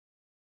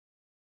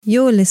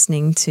You're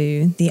listening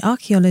to the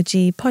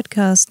Archaeology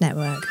Podcast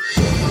Network.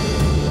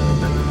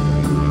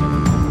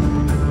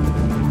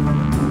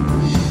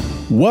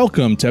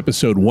 Welcome to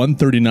episode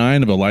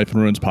 139 of the Life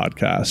in Ruins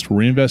podcast, where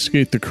we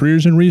investigate the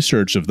careers and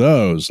research of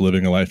those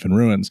living a life in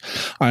ruins.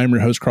 I am your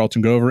host,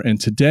 Carlton Gover, and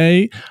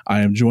today I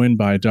am joined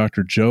by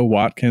Dr. Joe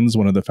Watkins,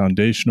 one of the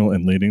foundational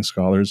and leading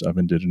scholars of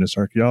Indigenous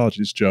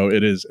Archaeologies. Joe,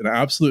 it is an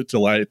absolute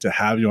delight to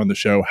have you on the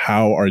show.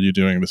 How are you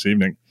doing this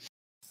evening?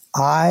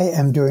 I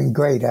am doing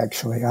great,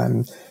 actually.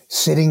 I'm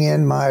sitting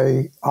in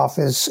my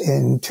office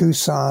in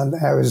Tucson,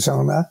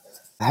 Arizona,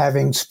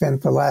 having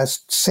spent the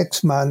last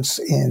 6 months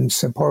in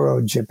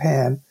Sapporo,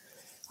 Japan.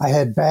 I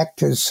head back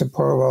to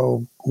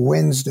Sapporo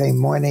Wednesday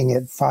morning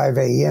at 5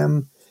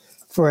 a.m.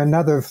 for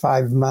another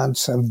 5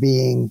 months of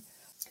being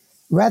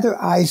rather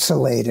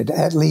isolated,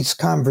 at least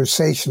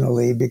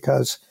conversationally,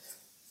 because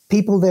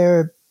people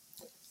there,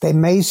 they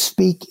may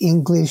speak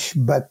English,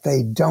 but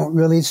they don't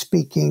really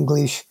speak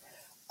English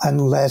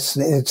unless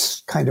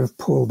it's kind of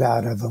pulled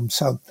out of them.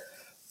 So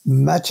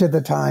much of the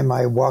time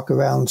I walk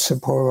around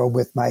Sapporo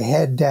with my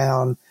head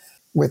down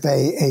with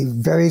a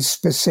very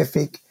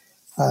specific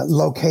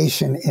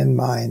location in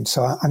mind.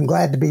 So I'm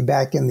glad to be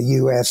back in the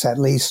U.S., at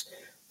least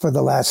for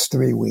the last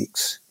 3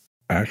 weeks.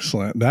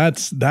 Excellent.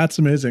 That's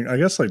amazing. I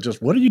guess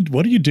just what are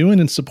you doing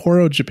in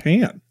Sapporo,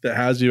 Japan that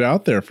has you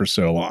out there for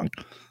so long?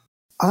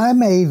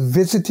 I'm a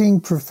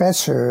visiting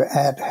professor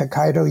at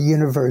Hokkaido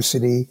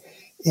University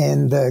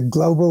in the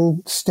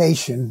Global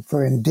Station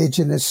for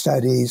Indigenous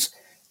Studies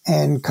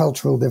and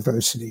Cultural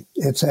Diversity.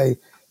 It's a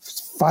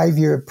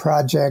 5-year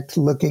project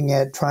looking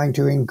at trying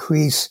to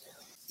increase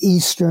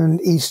East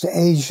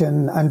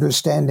Asian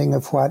understanding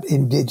of what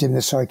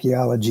Indigenous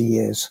archaeology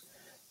is.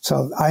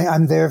 So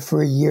I'm there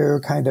for a year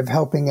kind of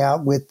helping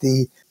out with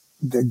the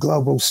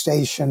Global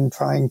Station,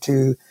 trying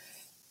to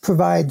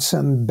provide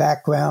some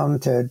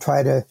background to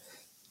try to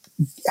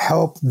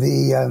help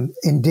the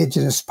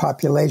indigenous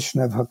population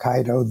of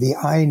Hokkaido, the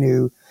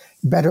Ainu,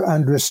 better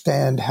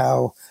understand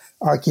how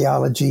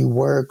archaeology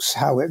works,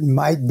 how it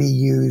might be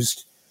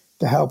used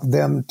to help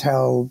them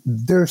tell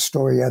their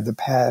story of the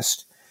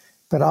past,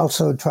 but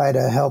also try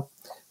to help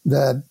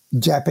the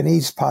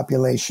Japanese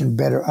population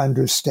better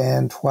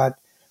understand what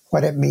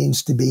it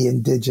means to be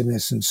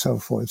indigenous and so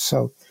forth.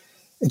 So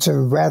it's a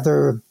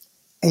rather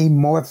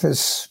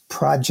amorphous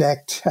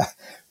project,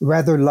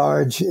 rather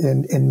large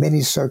in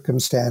many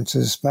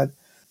circumstances, but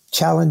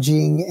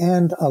challenging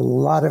and a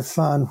lot of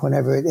fun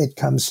whenever it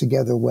comes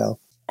together well.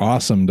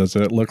 Awesome. Does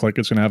it look like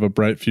it's going to have a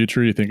bright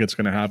future? You think it's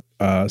going to have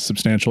a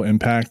substantial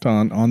impact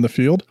on the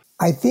field?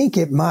 I think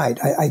it might.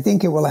 I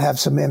think it will have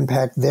some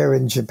impact there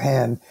in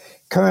Japan.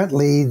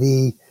 Currently,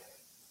 the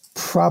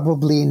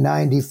probably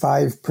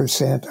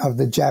 95% of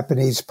the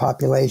Japanese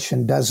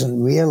population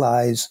doesn't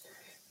realize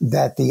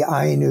that the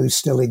Ainu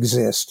still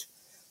exist.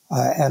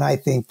 And I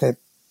think that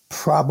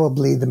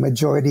probably the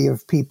majority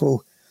of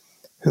people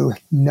who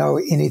know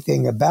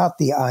anything about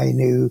the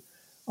Ainu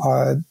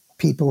are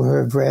people who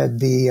have read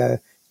the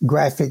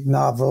graphic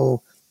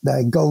novel,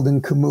 The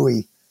Golden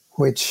Kamui,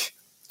 which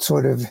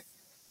sort of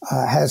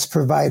has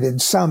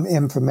provided some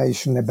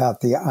information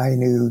about the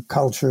Ainu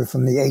culture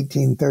from the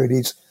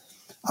 1830s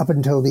up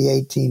until the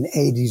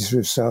 1880s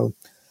or so.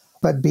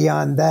 But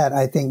beyond that,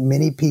 I think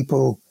many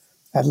people,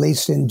 at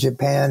least in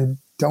Japan,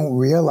 don't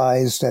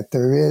realize that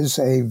there is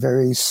a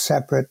very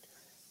separate,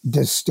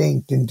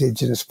 distinct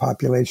indigenous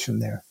population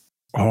there.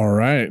 All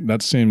right.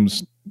 That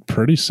seems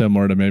pretty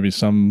similar to maybe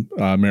some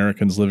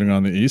Americans living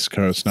on the East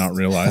Coast not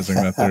realizing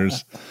that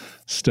there's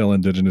still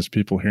indigenous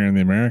people here in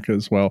the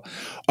Americas. Well,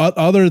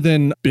 other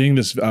than being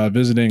this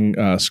visiting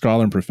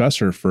scholar and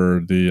professor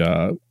for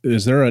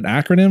is there an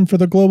acronym for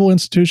the Global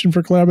Institution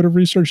for Collaborative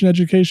Research and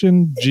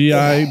Education,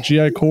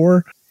 GI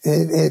Core?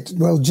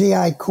 Well,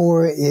 GI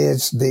Core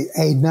is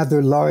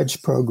another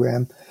large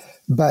program,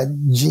 but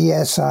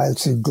GSI,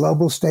 it's a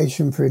Global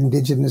Station for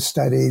Indigenous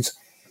Studies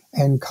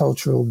and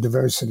Cultural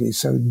Diversity.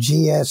 So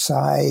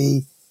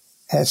GSI,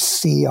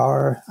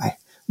 SCR,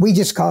 we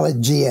just call it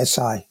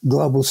GSI,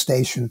 Global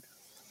Station.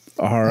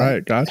 All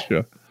right,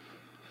 gotcha.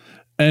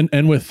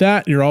 And with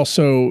that, you're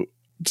also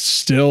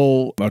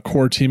still a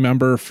core team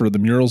member for the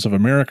Murals of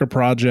America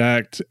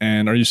project.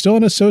 And are you still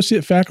an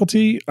associate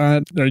faculty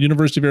at the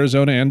University of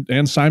Arizona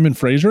and Simon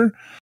Fraser?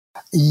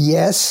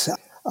 Yes,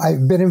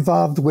 I've been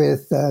involved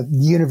with the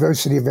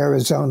University of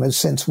Arizona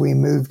since we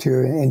moved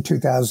here in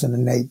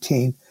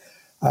 2018.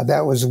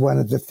 That was one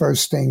of the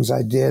first things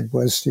I did,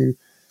 was to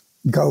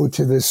go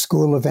to the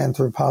School of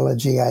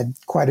Anthropology. I had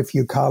quite a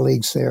few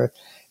colleagues there,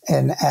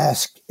 and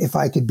ask if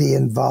I could be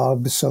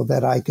involved so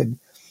that I could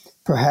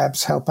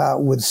perhaps help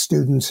out with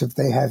students if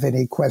they have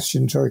any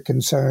questions or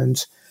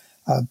concerns,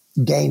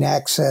 gain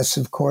access,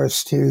 of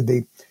course, to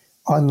the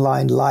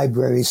online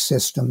library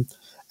system,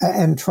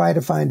 and try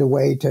to find a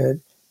way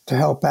to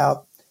help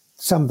out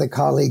some of the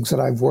colleagues that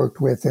I've worked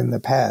with in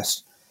the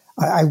past.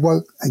 I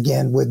work,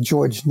 again, with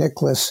George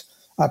Nicholas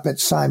up at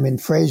Simon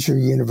Fraser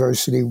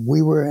University.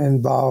 We were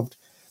involved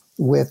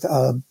with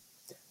a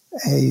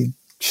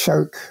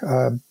shirk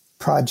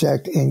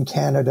project in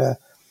Canada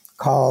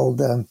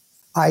called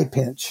eye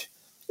pinch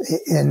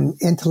in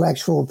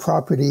intellectual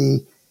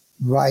property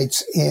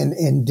rights in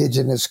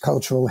indigenous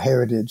cultural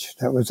heritage.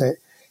 That was a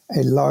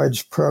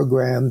large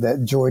program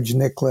that George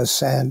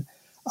Nicholas and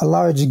a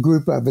large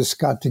group of us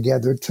got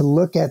together to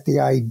look at the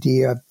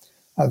idea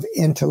of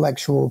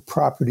intellectual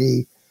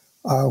property,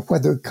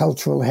 whether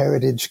cultural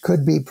heritage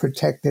could be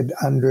protected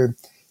under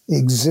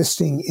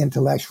existing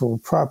intellectual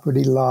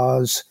property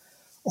laws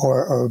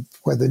or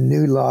whether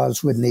new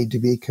laws would need to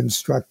be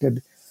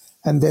constructed,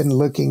 and then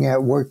looking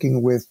at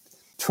working with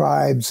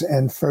tribes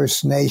and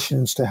First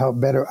Nations to help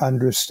better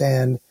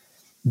understand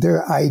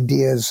their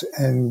ideas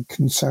and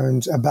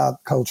concerns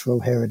about cultural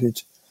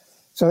heritage.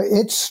 So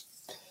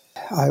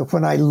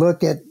when I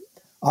look at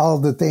all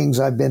the things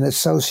I've been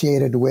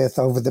associated with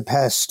over the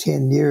past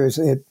 10 years,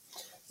 it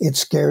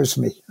scares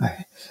me.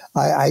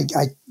 I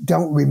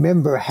don't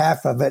remember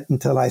half of it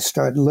until I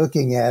start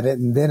looking at it.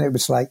 And then it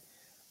was like,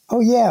 oh,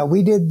 yeah,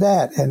 we did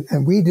that.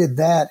 And we did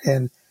that.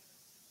 And,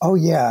 oh,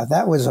 yeah,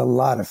 that was a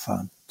lot of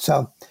fun.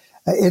 So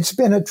it's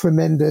been a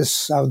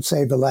tremendous, I would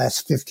say, the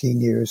last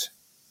 15 years.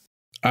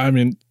 I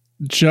mean,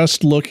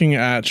 just looking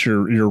at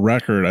your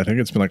record, I think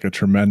it's been like a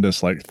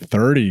tremendous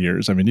 30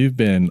 years. I mean, you've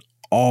been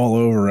all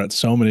over at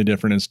so many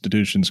different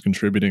institutions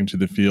contributing to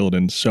the field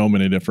in so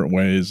many different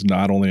ways,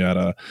 not only at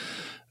a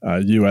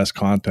U.S.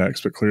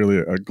 context, but clearly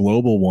a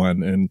global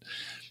one. And,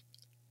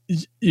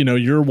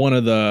 you're one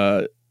of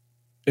the,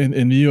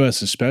 in the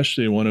U.S.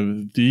 especially, one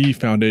of the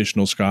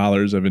foundational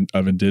scholars of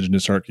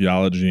Indigenous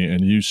archaeology,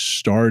 and you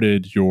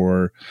started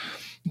your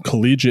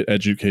collegiate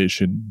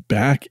education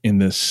back in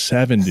the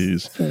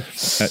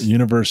 70s at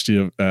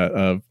University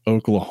of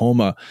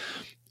Oklahoma.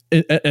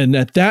 And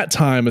at that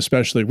time,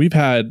 especially, we've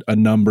had a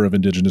number of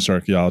Indigenous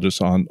archaeologists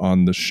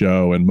on the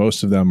show, and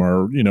most of them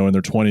are, in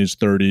their 20s,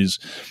 30s,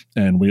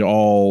 and we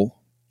all,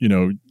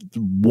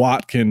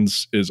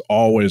 Watkins is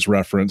always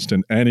referenced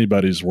in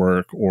anybody's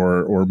work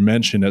or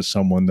mentioned as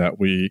someone that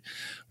we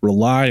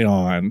rely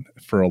on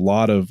for a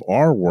lot of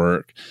our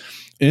work.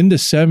 In the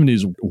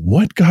 70s,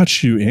 what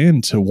got you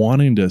into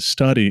wanting to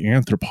study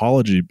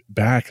anthropology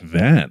back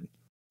then?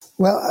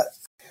 Well,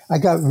 I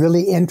got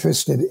really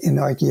interested in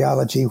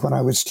archaeology when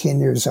I was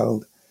 10 years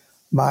old.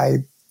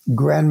 My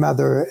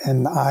grandmother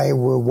and I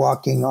were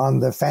walking on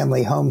the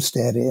family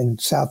homestead in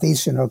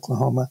southeastern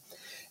Oklahoma,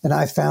 and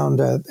I found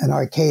an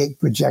archaic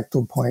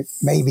projectile point,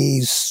 maybe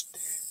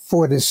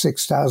 4,000 to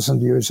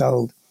 6,000 years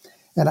old.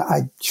 And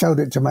I showed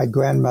it to my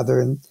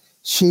grandmother, and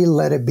she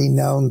let it be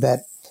known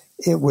that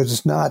it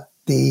was not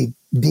the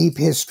deep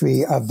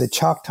history of the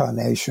Choctaw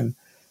Nation,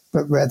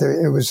 but rather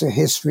it was a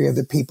history of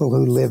the people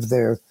who lived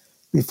there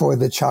before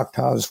the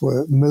Choctaws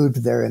were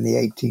moved there in the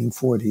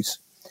 1840s.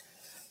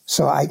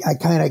 So I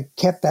kind of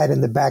kept that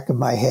in the back of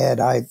my head.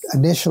 I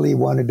initially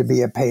wanted to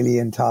be a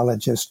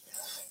paleontologist,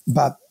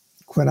 but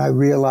when I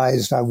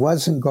realized I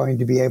wasn't going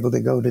to be able to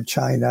go to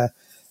China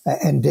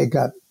and dig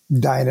up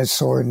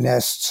dinosaur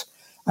nests,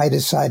 I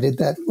decided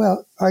that,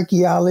 well,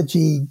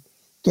 archaeology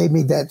gave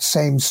me that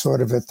same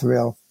sort of a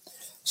thrill.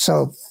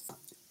 So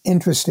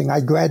interesting. I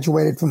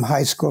graduated from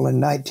high school in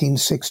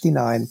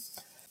 1969,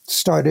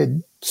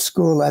 started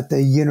school at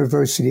the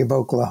University of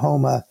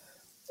Oklahoma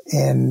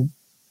in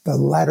the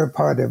latter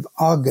part of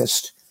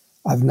August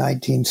of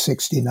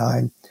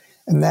 1969.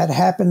 And that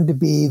happened to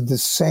be the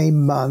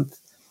same month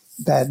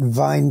that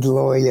Vine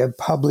Deloria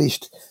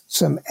published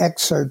some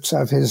excerpts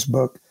of his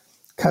book,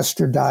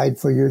 Custer Died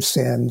for Your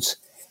Sins,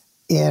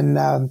 in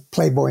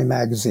Playboy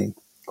magazine.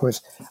 Of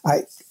course,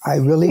 I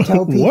really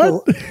tell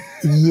people,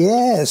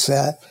 yes,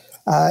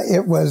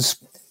 it was,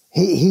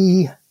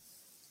 he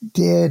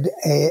did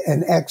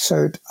an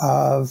excerpt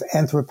of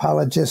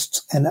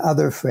anthropologists and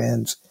other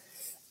friends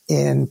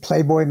in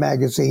Playboy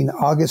magazine,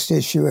 August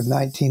issue of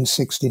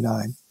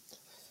 1969.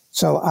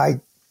 So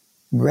I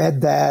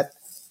read that,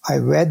 I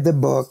read the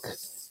book,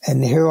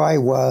 and here I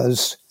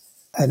was,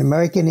 an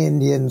American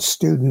Indian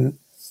student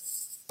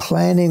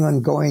planning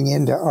on going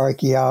into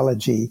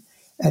archaeology,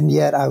 and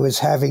yet I was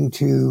having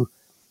to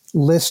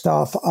list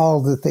off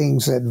all the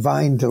things that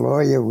Vine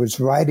Deloria was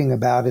writing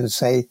about and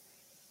say,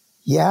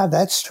 yeah,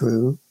 that's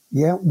true.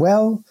 Yeah,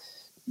 well,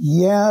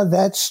 yeah,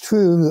 that's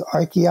true.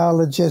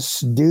 Archaeologists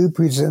do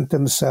present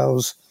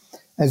themselves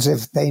as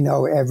if they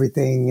know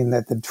everything and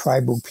that the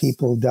tribal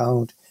people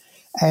don't.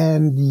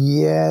 And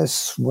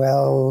yes,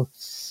 well,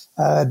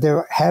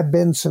 there have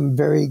been some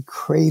very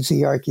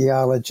crazy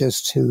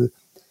archaeologists who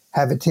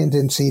have a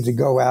tendency to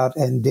go out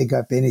and dig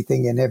up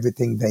anything and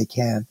everything they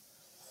can.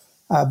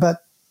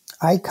 But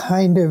I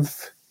kind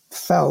of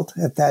felt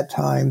at that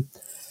time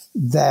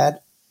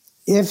that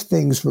if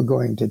things were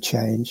going to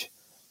change,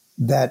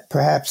 that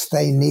perhaps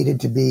they needed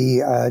to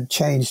be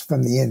changed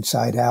from the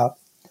inside out.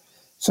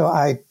 So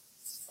I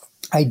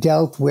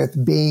dealt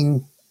with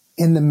being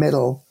in the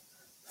middle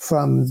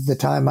from the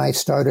time I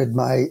started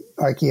my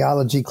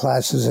archaeology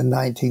classes in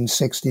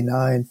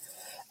 1969,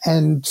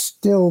 and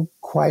still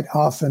quite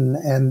often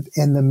and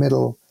in the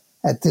middle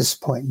at this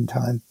point in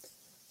time,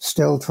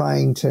 still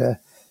trying to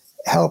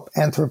help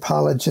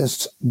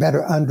anthropologists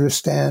better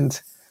understand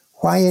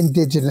why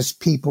indigenous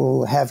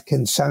people have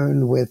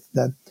concern with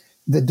the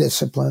the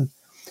discipline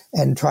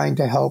and trying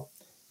to help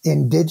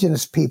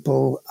indigenous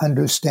people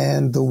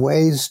understand the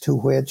ways to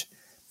which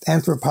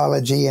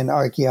anthropology and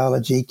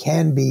archaeology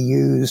can be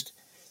used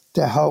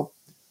to help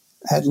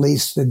at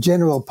least the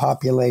general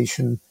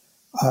population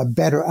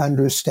better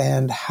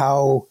understand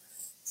how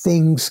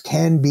things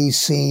can be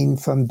seen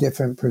from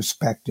different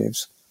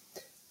perspectives.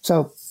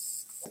 So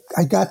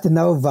I got to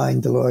know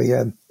Vine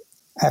Deloria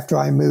after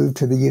I moved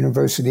to the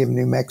University of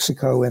New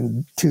Mexico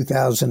in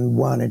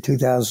 2001 and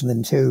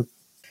 2002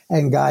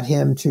 and got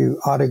him to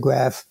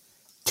autograph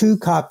 2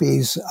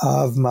 copies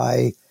of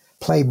my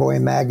Playboy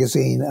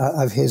magazine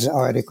of his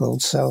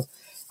articles. So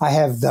I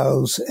have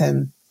those.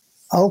 And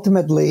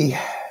ultimately,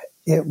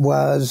 it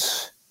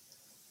was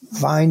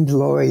Vine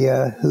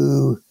Deloria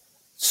who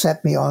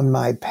set me on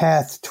my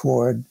path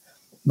toward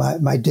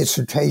my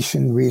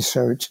dissertation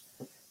research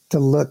to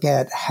look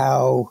at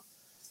how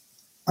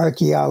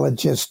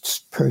archaeologists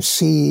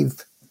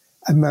perceive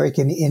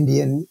American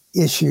Indian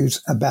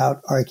issues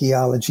about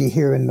archaeology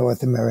here in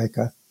North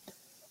America.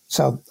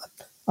 So,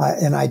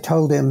 and I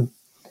told him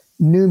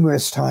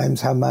numerous times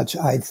how much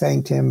I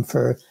thanked him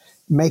for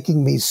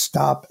making me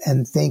stop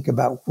and think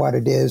about what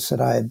it is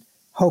that I had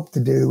hoped to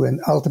do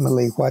and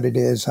ultimately what it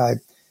is I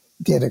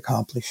did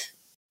accomplish.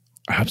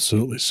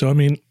 Absolutely. So, I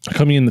mean,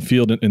 coming in the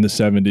field in the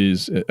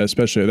 70s,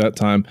 especially at that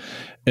time,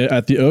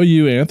 at the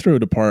OU Anthro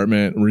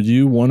department, were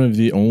you one of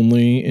the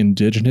only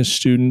Indigenous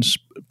students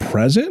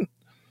present?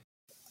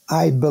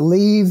 I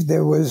believe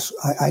there was,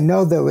 I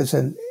know there was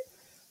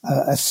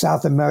a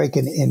South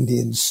American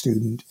Indian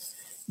student.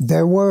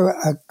 There were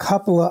a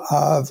couple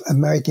of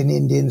American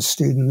Indian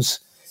students,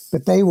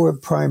 but they were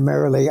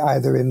primarily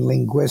either in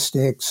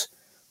linguistics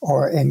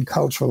or in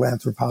cultural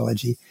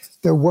anthropology.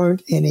 There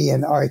weren't any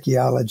in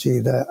archaeology.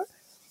 The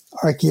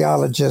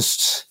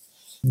archaeologists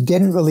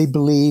didn't really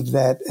believe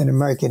that an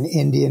American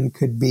Indian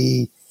could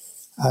be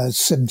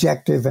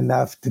subjective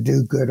enough to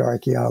do good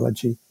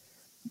archaeology.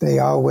 They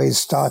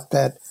always thought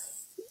that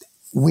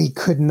we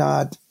could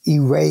not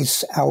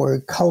erase our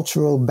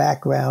cultural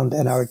background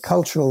and our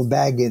cultural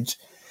baggage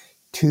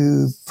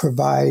to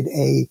provide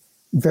a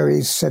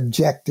very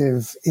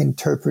subjective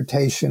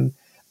interpretation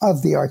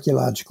of the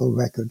archaeological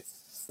record.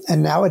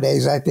 And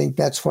nowadays, I think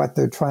that's what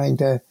they're trying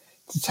to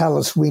tell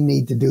us we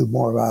need to do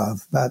more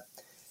of. But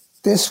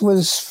this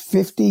was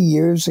 50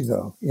 years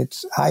ago.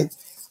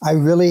 I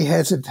really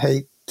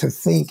hesitate to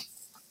think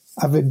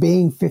of it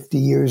being 50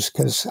 years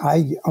because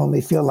I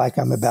only feel like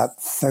I'm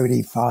about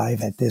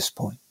 35 at this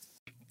point.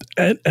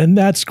 And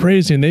that's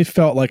crazy. And they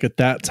felt like at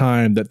that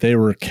time that they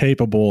were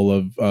capable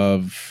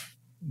of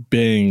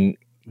being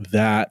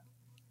that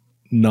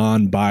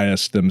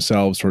non-biased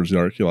themselves towards the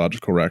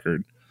archaeological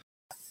record.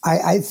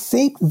 I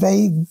think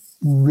they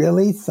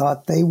really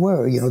thought they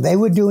were. You know, they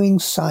were doing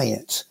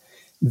science.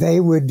 They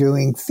were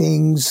doing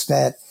things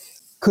that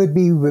could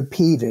be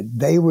repeated.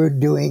 They were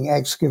doing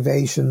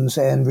excavations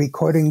and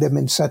recording them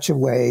in such a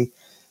way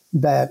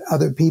that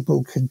other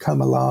people could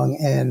come along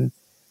and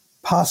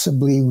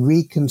possibly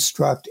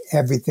reconstruct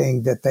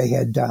everything that they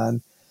had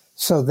done,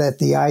 so that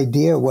the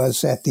idea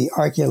was that the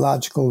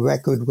archaeological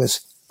record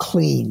was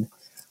clean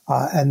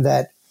and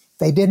that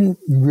they didn't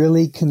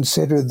really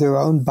consider their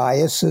own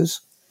biases.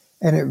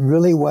 And it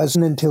really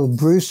wasn't until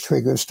Bruce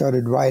Trigger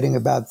started writing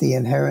about the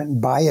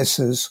inherent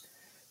biases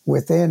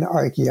within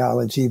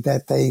archaeology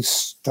that they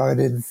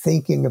started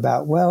thinking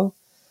about, well,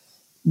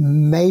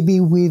 maybe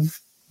we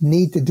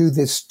need to do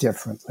this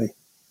differently.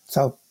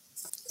 So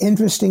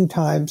interesting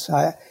times.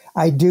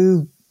 I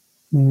do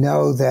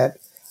know that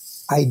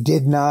I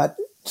did not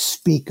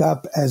speak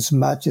up as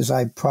much as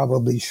I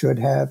probably should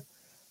have.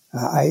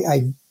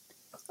 I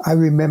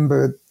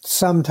remember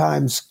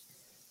sometimes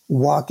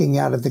walking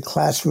out of the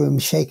classroom,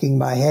 shaking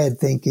my head,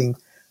 thinking,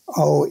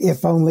 oh,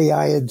 if only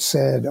I had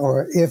said,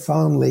 or if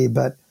only,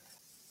 but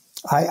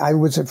I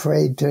was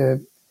afraid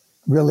to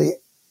really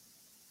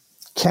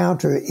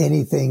counter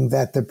anything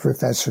that the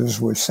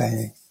professors were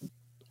saying.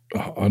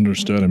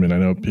 Understood. I mean, I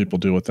know people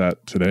deal with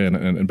that today,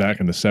 and back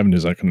in the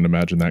 70s, I couldn't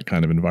imagine that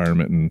kind of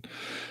environment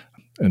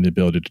and the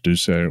ability to do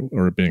so,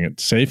 or being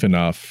safe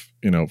enough,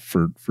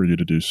 for you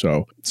to do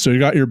so. So you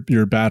got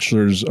your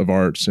bachelor's of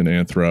arts in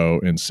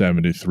anthro in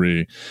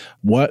 73.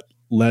 What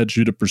led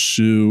you to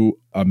pursue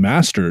a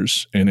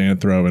master's in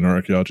anthro and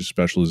archaeology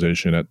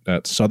specialization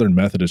at Southern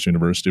Methodist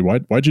University?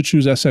 Why'd you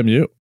choose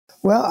SMU?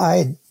 Well,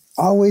 I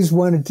always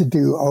wanted to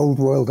do old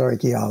world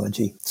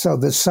archaeology. So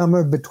the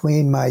summer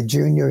between my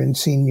junior and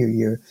senior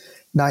year,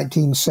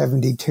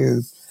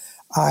 1972,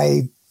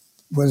 I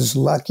was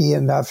lucky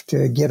enough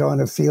to get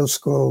on a field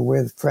school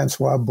with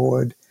Francois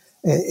Bourd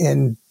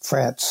in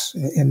France,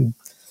 in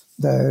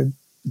the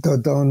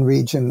Dordogne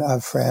region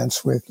of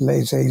France with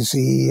Les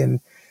Aisies, and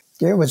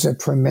it was a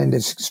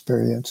tremendous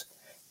experience.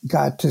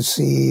 Got to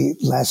see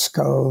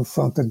Lascaux,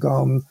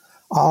 Fontagome,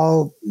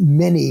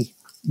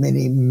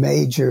 many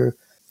major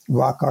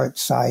rock art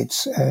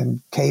sites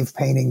and cave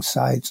painting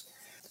sites.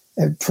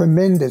 A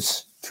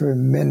tremendous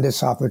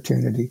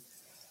opportunity.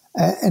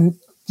 And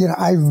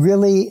I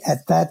really,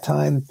 at that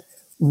time,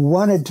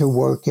 wanted to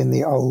work in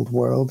the old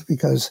world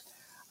because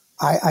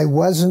I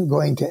wasn't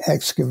going to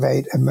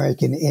excavate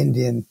American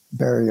Indian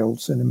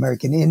burials and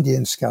American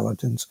Indian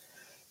skeletons.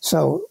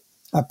 So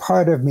a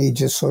part of me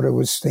just sort of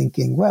was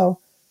thinking,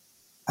 well,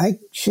 I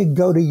should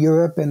go to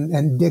Europe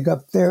and dig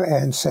up their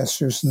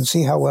ancestors and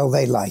see how well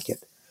they like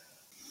it.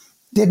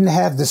 Didn't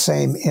have the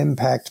same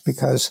impact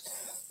because,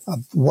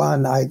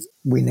 one,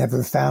 we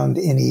never found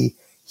any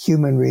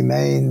human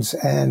remains,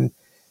 and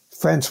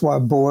Francois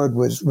Bourg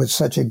was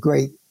such a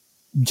great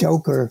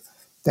joker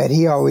that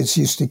he always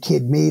used to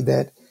kid me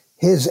that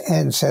his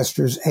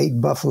ancestors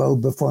ate buffalo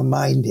before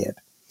mine did.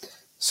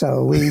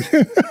 So we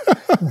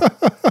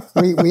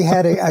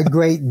had a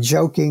great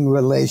joking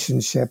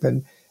relationship,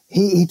 and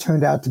he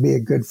turned out to be a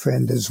good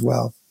friend as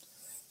well.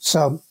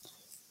 So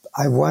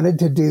I wanted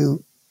to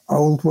do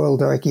Old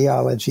World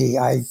archaeology.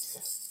 I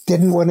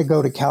didn't want to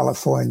go to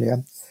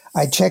California.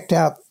 I checked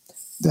out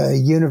the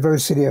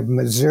University of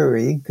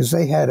Missouri because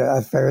they had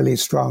a fairly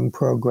strong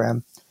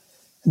program.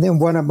 And then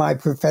one of my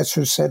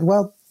professors said,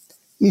 well,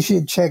 you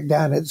should check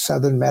down at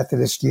Southern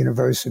Methodist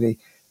University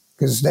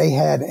because they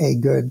had a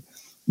good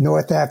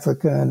North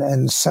African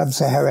and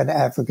Sub-Saharan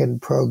African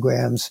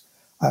programs,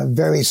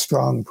 very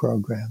strong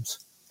programs.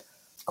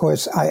 Of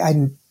course,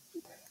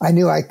 I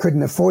knew I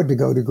couldn't afford to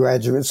go to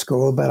graduate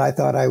school, but I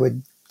thought I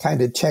would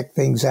kind of check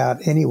things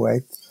out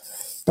anyway.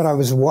 But I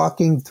was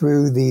walking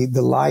through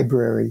the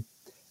library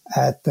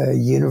at the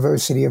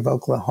University of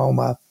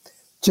Oklahoma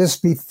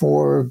just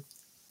before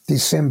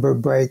December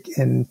break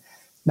in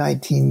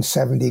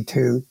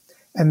 1972.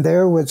 And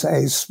there was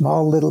a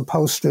small little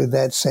poster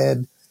that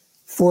said,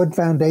 Ford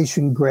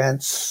Foundation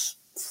grants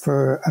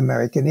for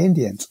American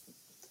Indians.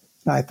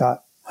 And I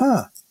thought,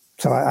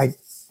 So I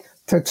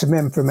took some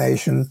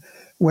information,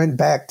 went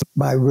back to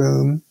my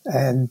room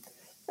and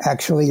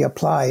actually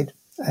applied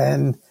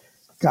and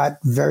got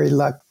very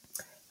lucky.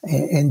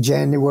 In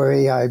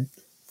January, I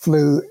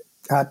flew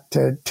out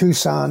to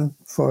Tucson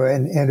for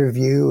an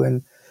interview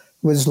and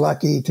was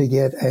lucky to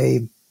get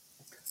a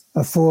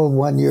full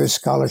one-year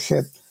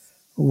scholarship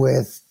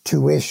with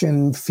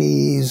tuition,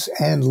 fees,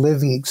 and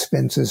living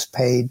expenses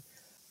paid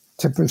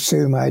to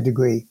pursue my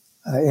degree.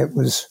 It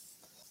was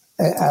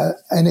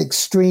an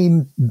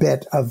extreme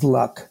bit of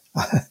luck.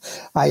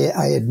 I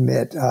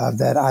admit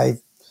that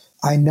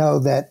I know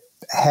that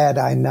had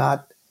I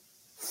not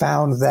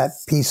found that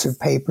piece of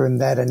paper and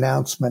that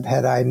announcement,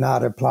 had I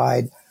not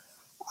applied,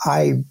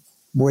 I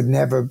would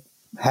never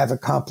have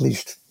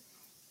accomplished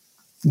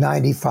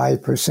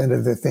 95%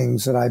 of the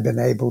things that I've been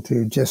able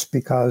to, just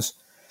because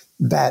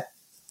that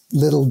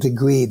little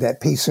degree,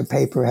 that piece of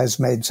paper, has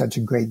made such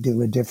a great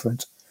deal of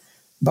difference.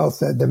 Both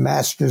the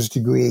master's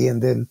degree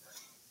and then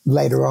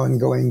later on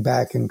going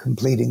back and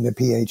completing the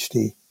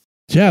PhD.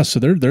 Yeah, so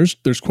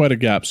there's quite a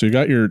gap. So you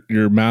got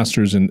your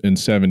master's in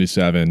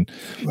 77.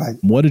 Right.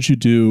 What did you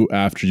do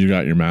after you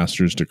got your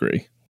master's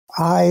degree?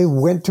 I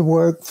went to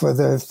work for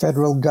the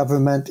federal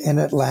government in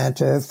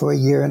Atlanta for a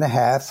year and a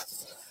half.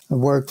 I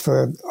worked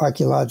for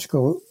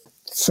Archaeological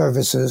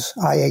Services,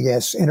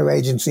 IAS,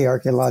 Interagency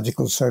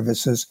Archaeological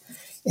Services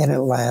in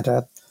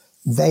Atlanta.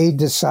 They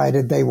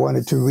decided they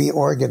wanted to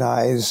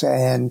reorganize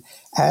and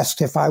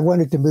asked if I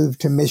wanted to move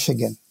to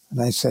Michigan.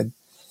 And I said,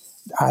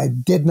 I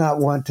did not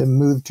want to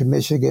move to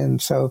Michigan,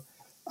 so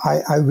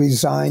I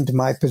resigned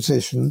my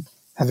position,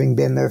 having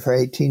been there for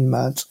 18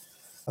 months,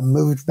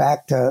 moved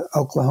back to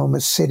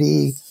Oklahoma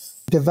City,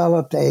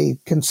 developed a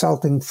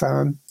consulting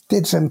firm,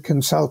 did some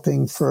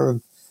consulting for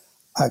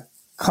a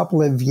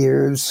couple of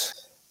years.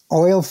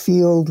 Oil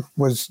field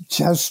was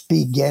just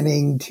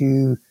beginning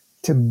to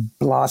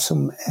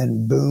blossom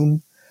and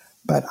boom,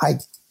 but I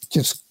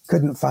just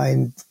couldn't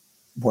find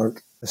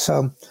work.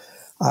 So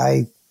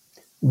I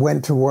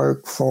went to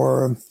work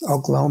for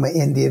Oklahoma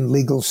Indian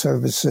Legal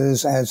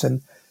Services as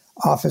an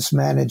office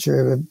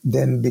manager,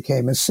 then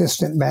became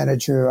assistant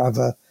manager of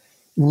a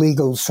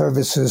legal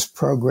services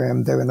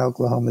program there in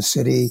Oklahoma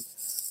City,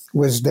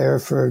 was there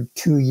for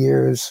 2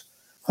 years,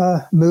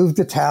 moved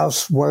to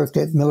Taos, worked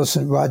at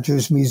Millicent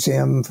Rogers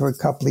Museum for a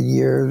couple of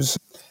years.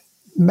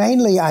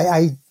 Mainly,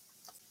 I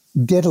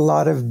did a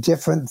lot of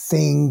different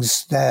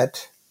things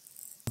that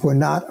were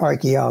not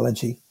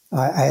archaeology.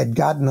 I had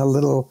gotten a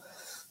little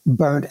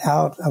burnt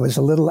out. I was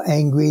a little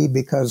angry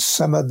because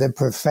some of the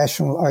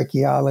professional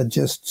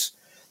archaeologists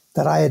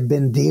that I had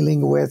been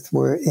dealing with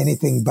were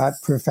anything but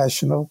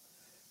professional.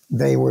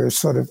 They were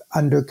sort of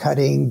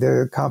undercutting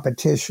their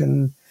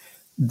competition.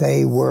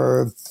 They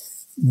were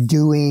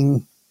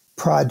doing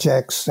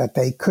projects that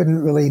they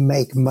couldn't really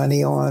make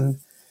money on,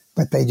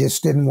 but they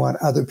just didn't want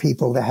other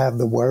people to have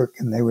the work,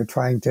 and they were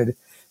trying to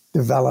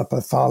develop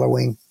a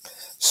following.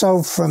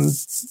 So from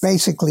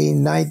basically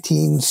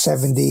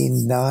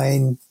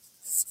 1979,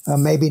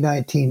 maybe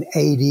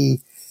 1980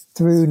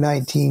 through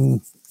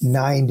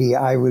 1990,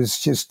 I was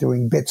just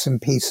doing bits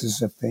and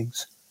pieces of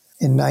things.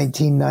 In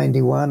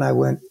 1991, I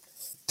went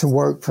to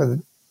work for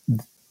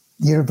the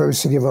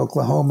University of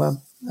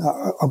Oklahoma,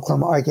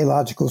 Oklahoma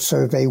Archaeological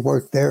Survey,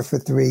 worked there for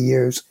 3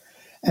 years,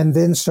 and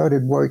then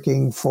started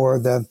working for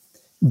the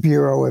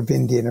Bureau of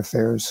Indian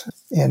Affairs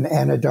in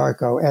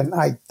Anadarko. And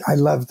I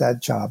loved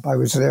that job. I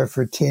was there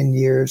for 10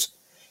 years.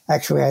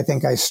 Actually, I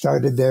think I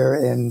started there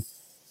in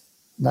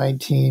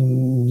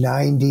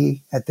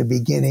 1990 at the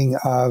beginning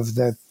of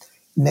the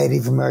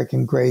Native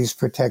American Graves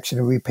Protection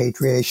and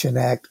Repatriation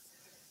Act.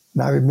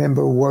 And I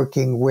remember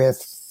working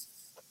with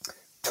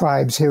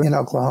tribes here in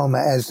Oklahoma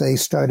as they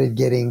started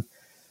getting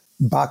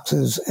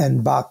boxes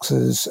and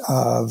boxes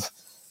of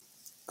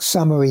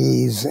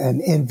summaries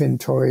and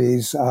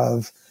inventories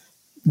of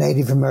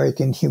Native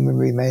American human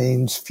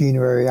remains,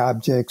 funerary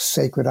objects,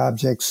 sacred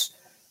objects,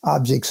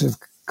 objects of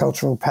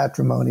cultural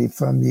patrimony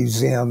from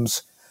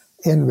museums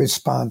in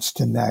response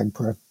to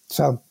NAGPRA.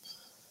 So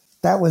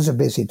that was a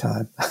busy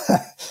time.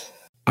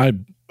 I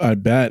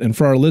bet. And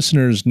for our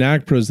listeners,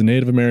 NAGPRA is the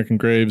Native American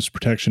Graves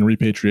Protection and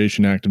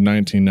Repatriation Act of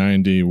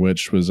 1990,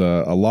 which was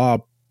a law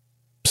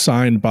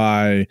signed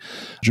by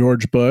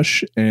George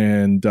Bush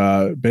and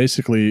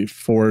basically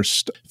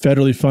forced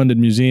federally funded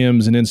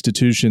museums and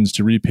institutions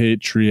to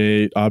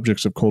repatriate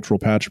objects of cultural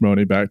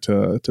patrimony back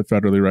to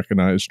federally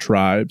recognized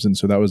tribes. And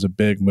so that was a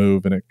big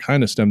move, and it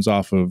kind of stems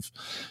off of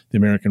the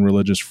American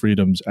Religious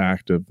Freedoms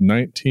Act of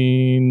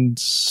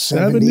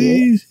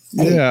 1970.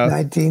 Yeah.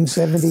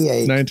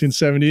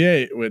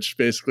 1978, which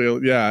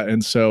basically, yeah.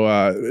 And so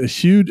a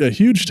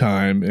huge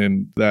time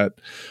in that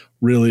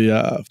really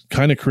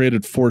kind of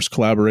created forced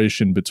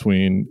collaboration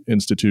between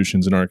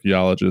institutions and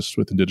archaeologists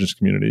with indigenous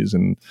communities.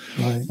 And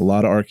right. A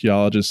lot of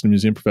archaeologists and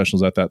museum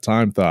professionals at that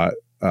time thought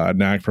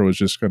NAGPRA was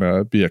just going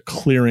to be a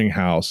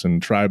clearinghouse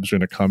and tribes are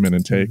going to come in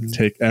and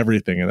take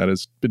everything. And that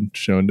has been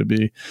shown to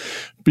be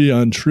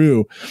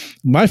untrue.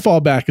 My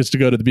fallback is to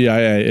go to the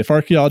BIA. If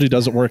archaeology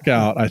doesn't work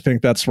out, I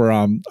think that's where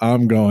I'm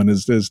going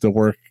is to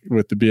work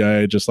with the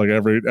BIA, just like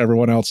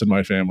everyone else in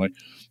my family.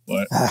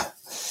 But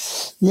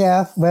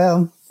yeah,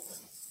 well,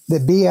 the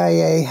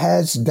BIA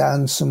has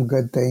done some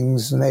good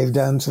things, and they've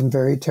done some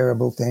very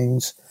terrible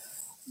things.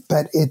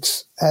 But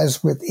it's,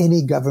 as with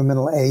any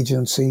governmental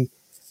agency,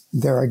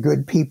 there are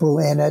good people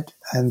in it,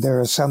 and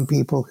there are some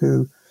people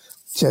who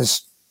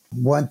just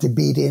want to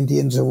beat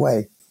Indians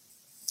away.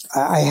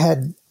 I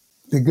had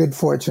the good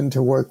fortune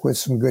to work with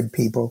some good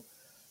people,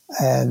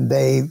 and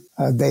they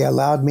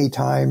allowed me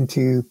time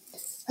to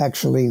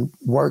actually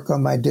work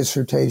on my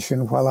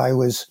dissertation while I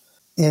was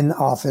in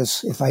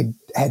office. If I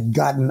had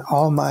gotten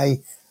all my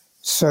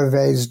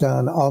surveys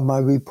done, all my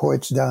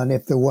reports done,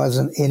 if there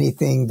wasn't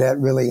anything that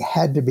really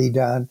had to be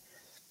done,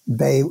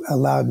 they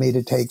allowed me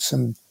to take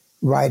some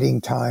writing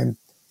time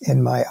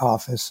in my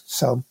office.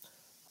 So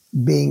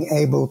being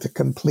able to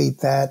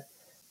complete that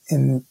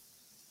in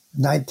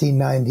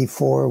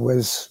 1994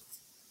 was,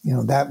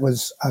 that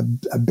was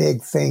a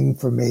big thing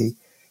for me,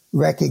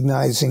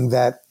 recognizing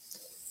that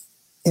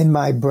in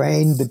my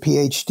brain, the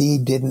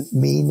PhD didn't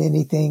mean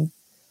anything,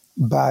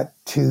 but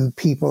to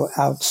people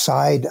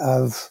outside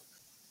of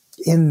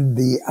in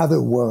the other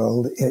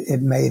world,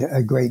 it made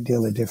a great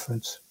deal of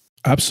difference.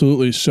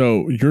 Absolutely.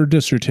 So your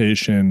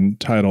dissertation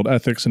titled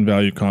Ethics and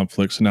Value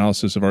Conflicts,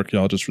 Analysis of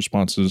Archaeologists'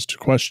 Responses to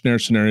Questionnaire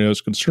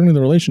Scenarios Concerning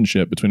the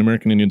Relationship Between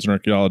American Indians and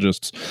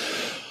Archaeologists,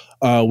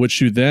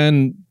 which you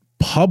then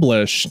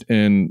published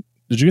in,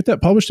 did you get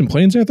that published in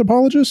Plains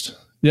Anthropologist?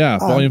 Yeah,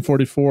 volume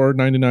 44,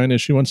 99,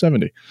 issue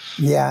 170.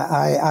 Yeah,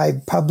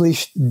 I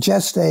published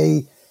just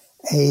a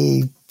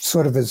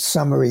sort of a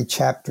summary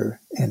chapter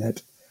in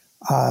it,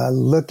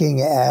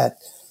 looking at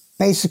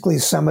basically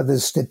some of the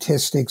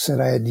statistics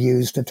that I had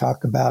used to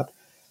talk about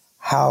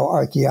how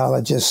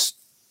archaeologists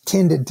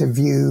tended to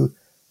view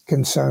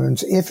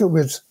concerns. If it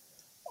was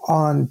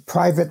on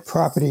private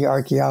property,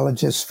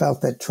 archaeologists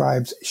felt that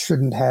tribes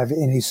shouldn't have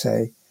any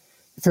say.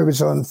 If it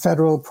was on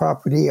federal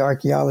property,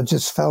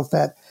 archaeologists felt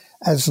that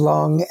as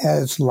long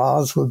as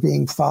laws were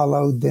being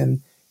followed,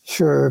 then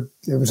sure,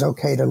 it was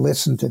okay to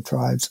listen to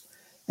tribes.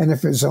 And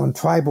if it was on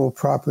tribal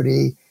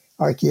property,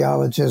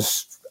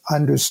 archaeologists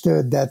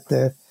understood that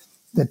the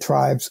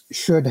tribes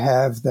should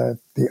have the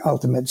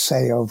ultimate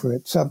say over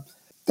it. So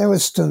there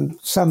was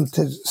some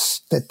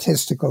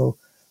statistical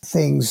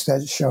things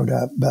that showed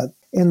up. But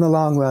in the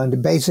long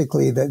run,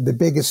 basically the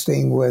biggest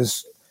thing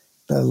was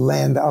the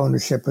land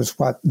ownership was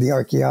what the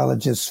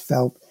archaeologists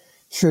felt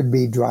should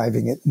be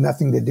driving it.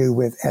 Nothing to do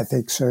with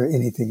ethics or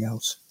anything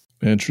else.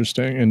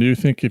 Interesting. And do you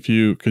think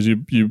because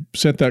you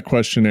sent that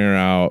questionnaire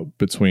out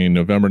between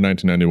November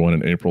 1991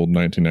 and April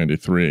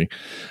 1993,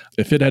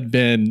 if it had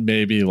been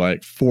maybe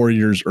like 4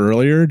 years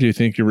earlier, do you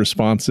think your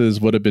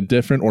responses would have been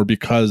different? Or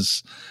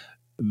because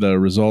the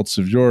results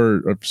of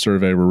your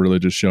survey were really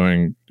just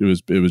showing it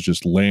was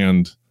just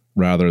land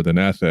rather than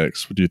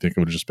ethics, do you think it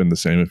would have just been the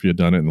same if you had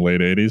done it in the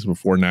late 80s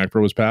before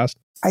NAGPRA was passed?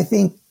 I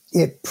think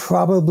it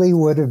probably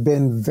would have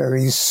been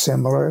very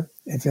similar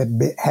if it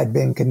had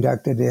been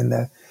conducted in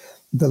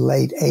the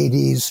late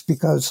 80s,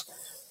 because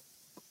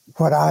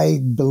what I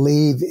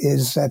believe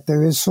is that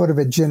there is sort of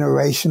a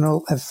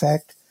generational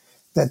effect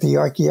that the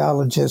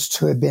archaeologists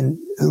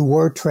who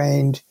were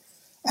trained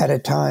at a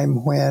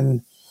time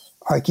when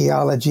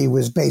archaeology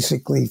was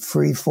basically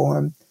free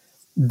form,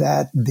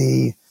 that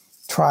the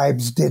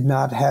tribes did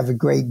not have a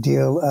great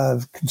deal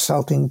of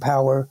consulting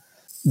power,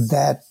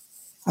 that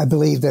I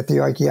believe that the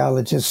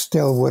archaeologists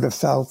still would have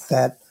felt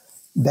that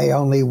they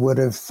only would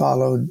have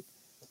followed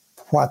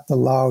what the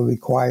law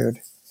required.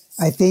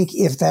 I think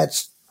if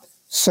that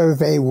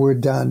survey were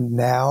done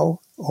now,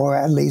 or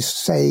at least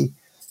say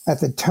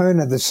at the turn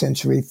of the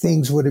century,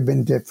 things would have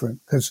been different,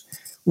 because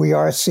we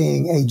are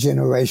seeing a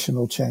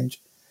generational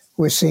change.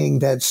 We're seeing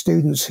that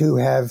students who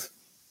have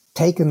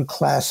taken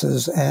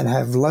classes and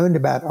have learned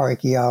about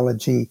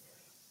archaeology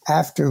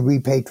after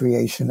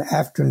repatriation,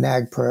 after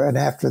NAGPRA, and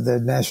after the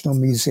National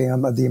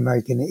Museum of the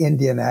American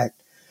Indian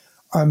Act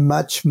are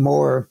much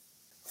more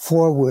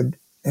forward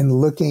in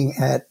looking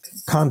at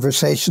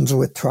conversations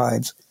with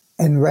tribes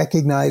and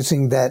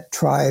recognizing that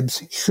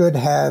tribes should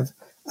have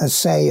a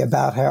say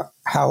about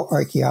how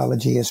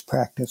archaeology is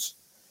practiced.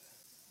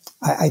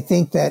 I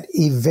think that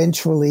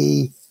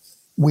eventually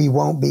we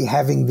won't be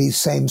having these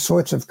same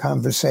sorts of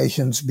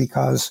conversations,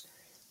 because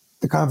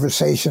the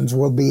conversations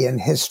will be in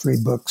history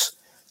books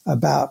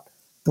about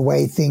the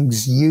way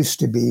things used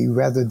to be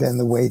rather than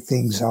the way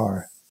things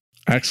are.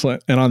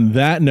 Excellent. And on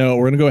that note,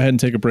 we're going to go ahead and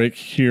take a break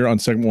here on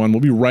segment one.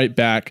 We'll be right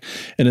back.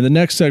 And in the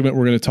next segment,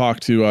 we're going to talk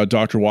to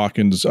Dr.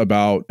 Watkins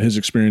about his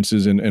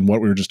experiences and what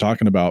we were just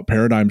talking about,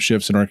 paradigm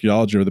shifts in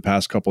archaeology over the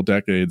past couple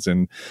decades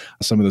and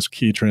some of those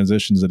key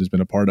transitions that he's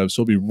been a part of.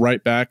 So we'll be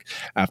right back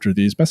after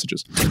these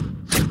messages.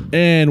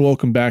 And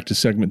welcome back to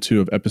segment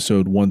 2 of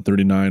episode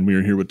 139. We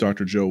are here with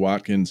Dr. Joe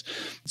Watkins.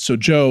 So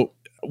Joe,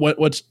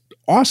 what's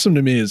awesome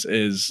to me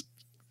is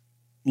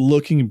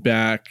looking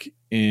back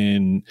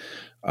in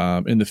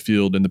the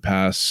field in the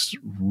past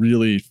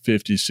really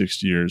 50,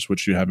 60 years,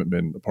 which you haven't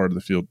been a part of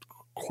the field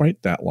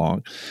quite that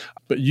long.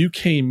 But you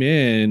came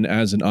in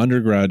as an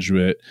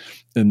undergraduate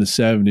in the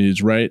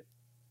 70s, right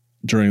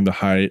during the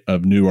height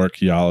of new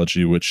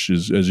archaeology, which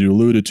is, as you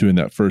alluded to in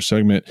that first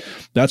segment,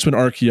 that's when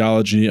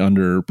archaeology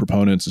under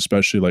proponents,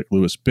 especially like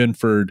Louis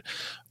Binford,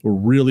 were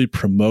really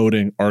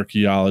promoting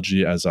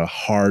archaeology as a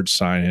hard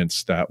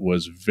science that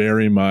was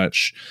very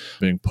much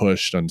being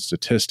pushed on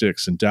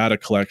statistics and data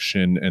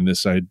collection, and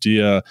this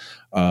idea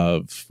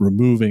of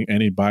removing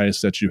any bias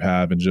that you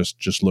have and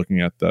just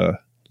looking at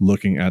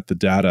the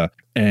data.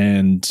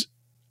 And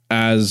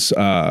as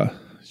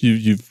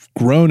you've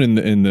grown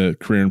in the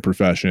career and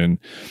profession,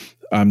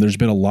 there's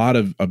been a lot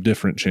of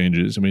different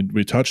changes. I mean,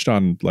 we touched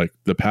on like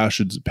the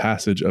passage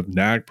of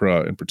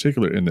NAGPRA in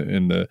particular in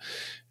the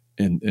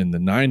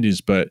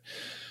 90s, but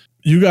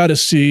you got to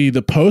see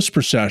the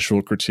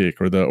post-processual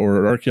critique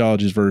or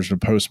archaeology's version of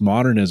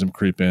postmodernism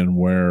creep in,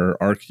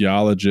 where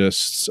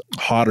archaeologists,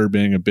 Hodder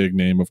being a big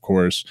name, of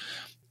course,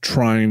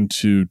 trying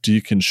to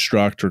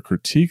deconstruct or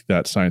critique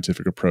that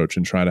scientific approach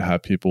and try to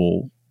have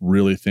people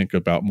really think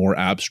about more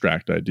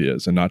abstract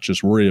ideas and not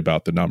just worry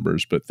about the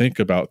numbers, but think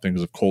about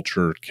things of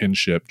culture,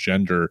 kinship,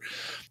 gender.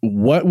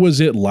 What was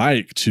it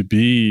like to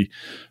be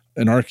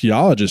an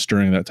archaeologist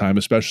during that time,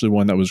 especially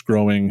one that was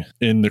growing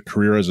in the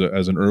career as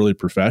an early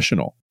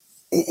professional?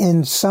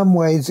 In some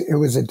ways, it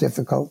was a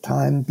difficult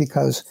time,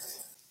 because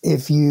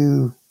if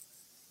you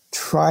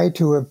try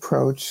to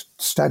approach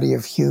study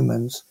of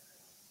humans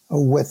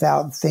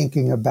without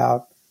thinking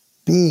about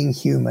being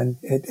human,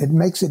 it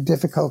makes it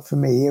difficult for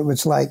me. It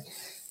was like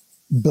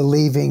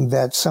believing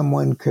that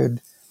someone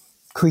could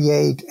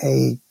create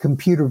a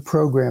computer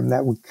program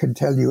that could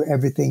tell you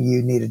everything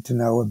you needed to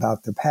know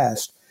about the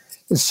past.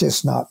 It's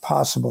just not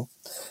possible.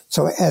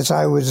 So as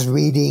I was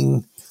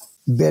reading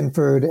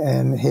Binford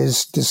and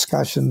his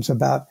discussions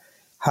about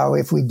how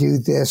if we do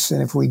this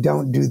and if we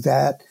don't do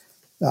that,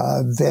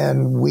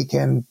 then we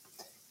can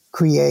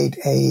create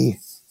a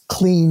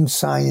clean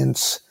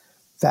science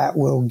that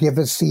will give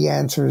us the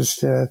answers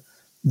to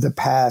the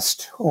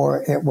past,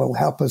 or it will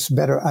help us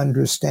better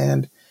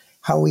understand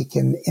how we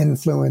can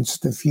influence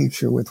the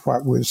future with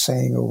what we're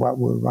saying or what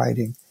we're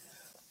writing.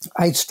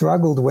 I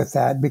struggled with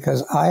that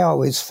because I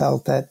always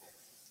felt that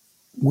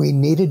we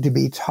needed to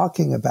be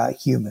talking about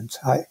humans.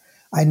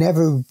 I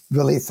never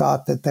really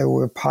thought that there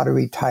were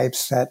pottery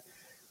types that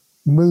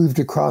moved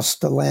across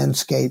the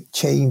landscape,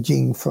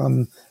 changing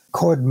from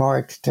cord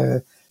marked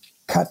to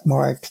cut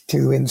marked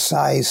to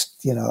incised.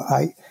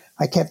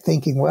 I kept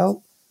thinking,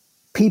 well,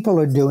 people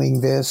are doing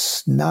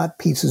this, not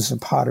pieces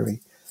of pottery.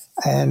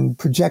 And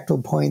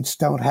projectile points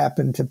don't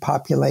happen to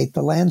populate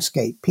the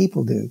landscape.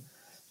 People do.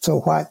 So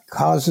what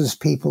causes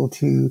people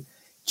to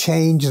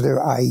change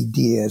their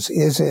ideas?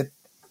 Is it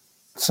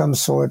some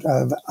sort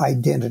of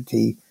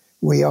identity?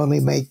 We only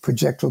make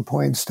projectile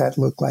points that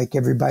look like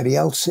everybody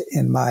else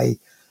in my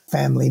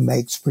family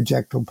makes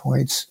projectile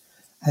points.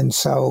 And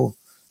so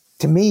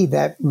to me,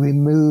 that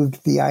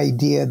removed the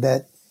idea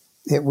that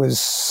it was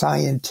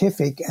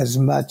scientific as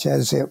much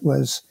as it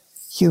was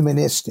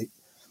humanistic.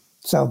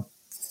 So,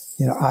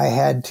 I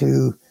had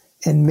to,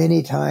 and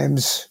many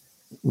times,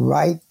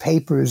 write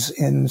papers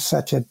in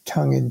such a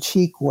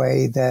tongue-in-cheek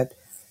way that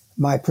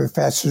my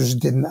professors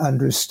didn't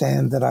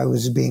understand that I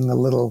was being a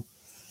little,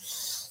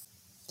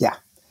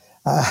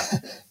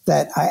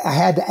 that I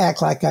had to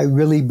act like I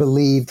really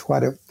believed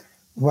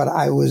what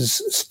I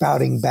was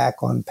spouting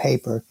back on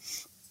paper.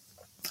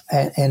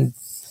 And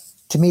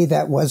to me,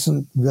 that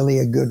wasn't really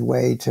a good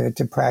way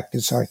to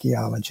practice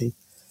archaeology.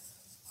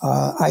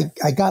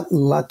 I got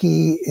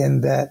lucky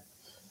in that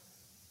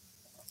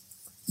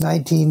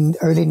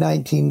early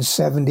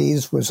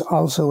 1970s was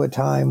also a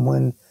time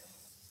when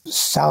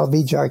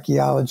salvage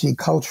archaeology,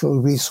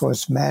 cultural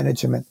resource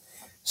management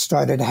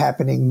started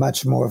happening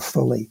much more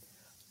fully.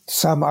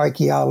 Some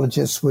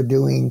archaeologists were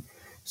doing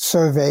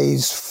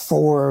surveys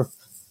for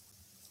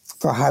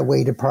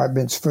highway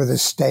departments for the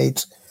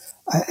states,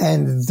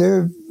 and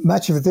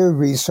much of their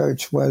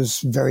research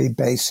was very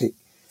basic.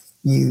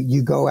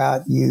 You go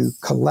out, you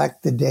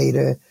collect the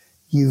data,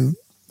 you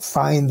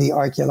find the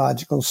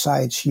archaeological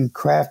sites, you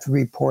craft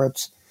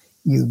reports,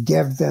 you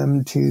give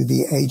them to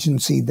the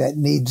agency that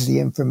needs the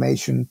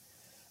information,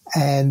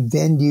 and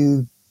then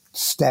you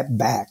step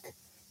back.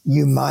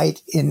 You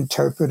might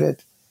interpret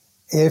it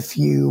if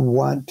you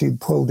want to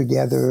pull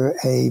together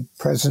a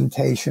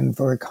presentation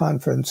for a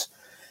conference,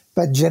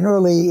 but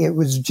generally it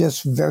was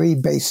just very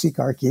basic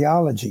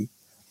archaeology.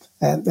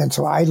 And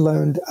so I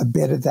learned a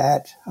bit of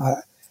that.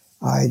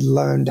 I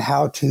learned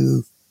how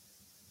to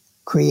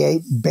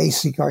create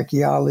basic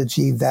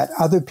archaeology that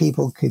other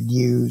people could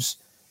use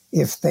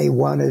if they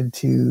wanted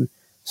to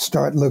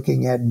start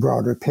looking at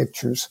broader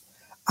pictures.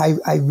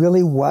 I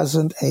really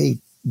wasn't a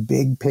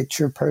big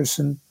picture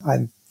person.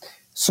 I'm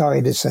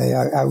sorry to say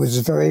I was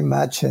very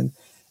much an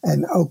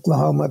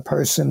Oklahoma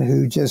person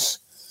who just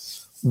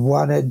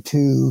wanted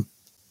to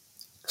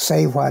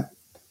say what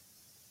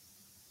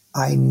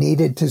I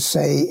needed to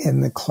say in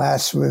the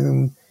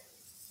classroom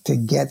to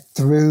get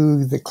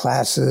through the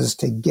classes,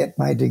 to get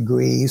my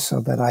degree so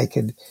that I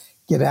could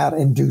get out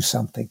and do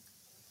something.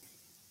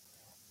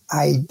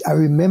 I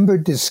remember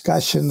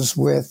discussions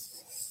with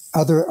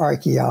other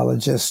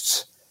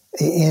archaeologists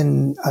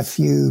in a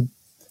few,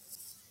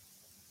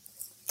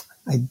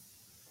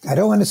 I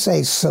don't want to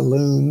say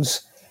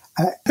saloons,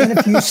 in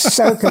a few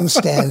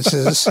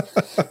circumstances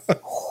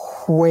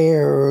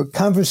where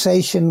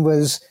conversation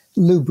was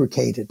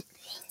lubricated.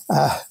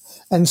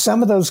 And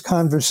some of those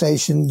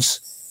conversations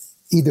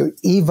either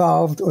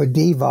evolved or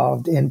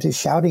devolved into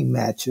shouting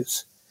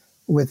matches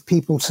with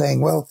people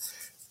saying, well,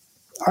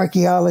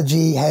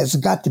 archaeology has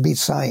got to be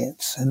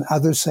science. And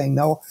others saying,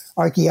 no,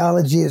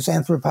 archaeology is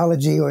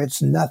anthropology or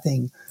it's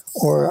nothing.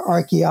 Or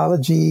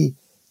archaeology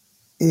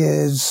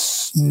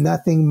is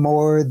nothing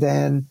more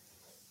than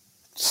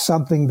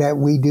something that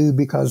we do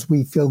because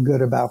we feel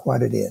good about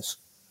what it is.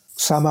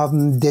 Some of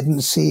them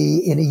didn't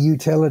see any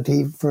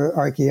utility for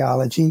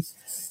archaeology.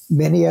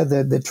 Many of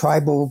the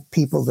tribal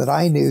people that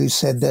I knew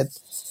said that,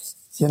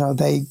 you know,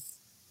 they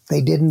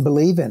didn't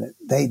believe in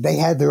it. They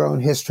had their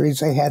own histories.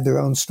 They had their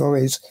own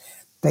stories.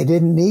 They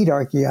didn't need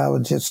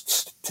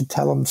archaeologists to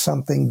tell them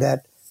something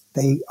that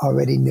they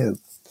already knew.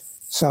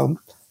 So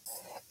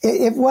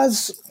it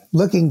was,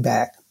 looking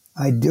back,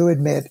 I do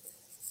admit,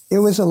 it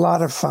was a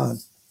lot of fun.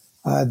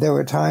 There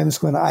were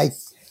times when I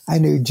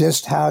knew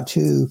just how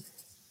to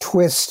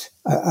twist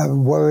a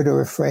word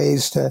or a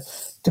phrase to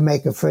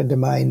make a friend of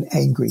mine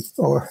angry,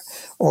 or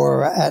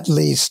at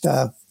least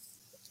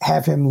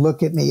have him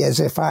look at me as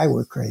if I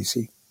were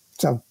crazy.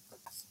 So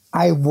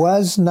I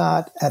was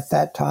not, at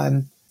that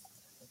time,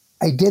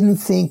 I didn't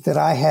think that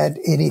I had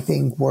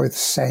anything worth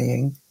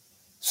saying.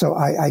 So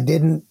I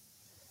didn't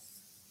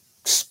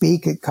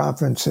speak at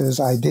conferences.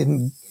 I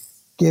didn't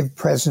give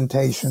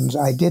presentations.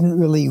 I didn't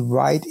really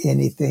write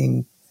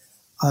anything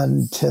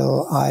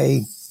until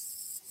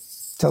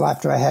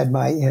after I had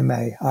my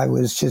MA. I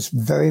was just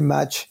very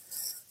much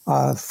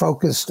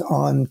focused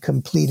on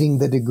completing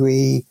the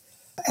degree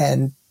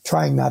and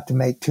trying not to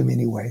make too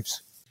many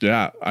waves.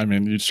 Yeah, I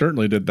mean, you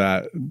certainly did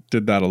that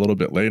a little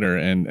bit later,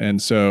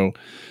 and so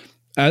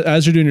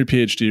as you're doing your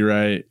PhD,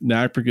 right?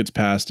 NAGPRA gets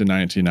passed in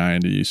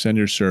 1990. You send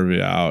your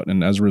survey out,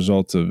 and as a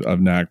result of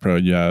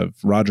NAGPRA, you have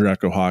Roger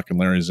Echo Hawk and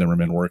Larry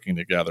Zimmerman working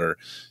together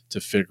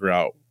to figure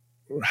out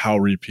how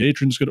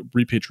repatriation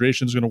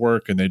is going to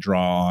work, and they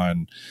draw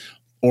on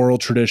oral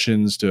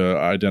traditions to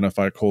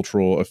identify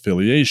cultural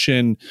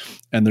affiliation.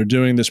 And they're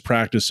doing this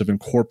practice of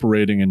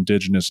incorporating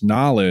indigenous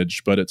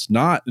knowledge, but it's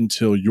not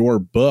until your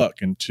book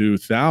in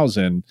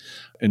 2000,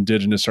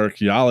 Indigenous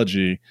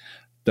Archaeology,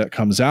 that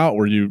comes out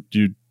where you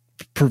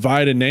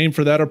provide a name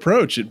for that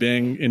approach, it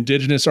being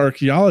Indigenous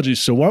Archaeology.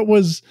 So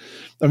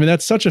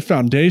that's such a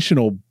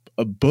foundational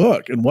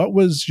book. And what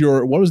was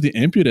the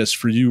impetus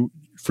for you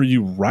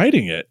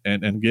writing it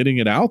and getting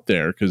it out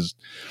there? Because,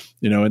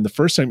 in the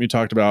first segment, you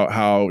talked about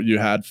how you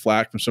had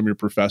flack from some of your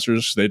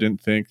professors. They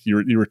didn't think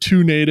you were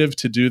too native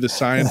to do the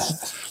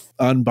science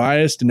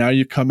unbiased. And now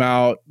you come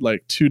out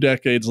like 2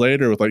 decades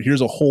later with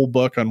here's a whole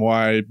book on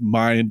why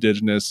my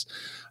indigenous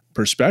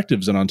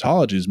perspectives and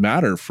ontologies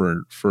matter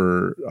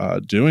for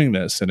doing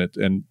this.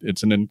 And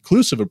it's an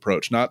inclusive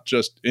approach. Not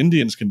just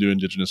Indians can do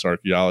indigenous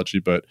archaeology,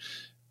 but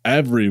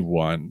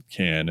everyone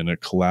can in a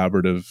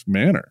collaborative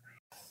manner.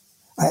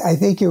 I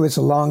think it was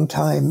a long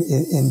time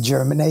in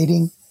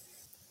germinating.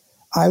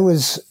 I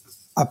was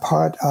a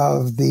part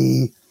of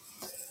the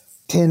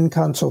 10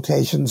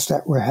 consultations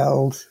that were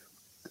held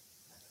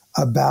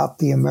about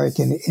the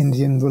American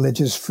Indian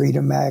Religious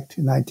Freedom Act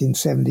in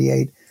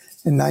 1978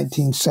 and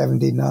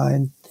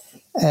 1979.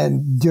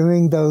 And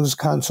during those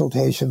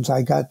consultations,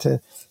 I got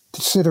to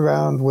sit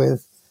around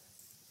with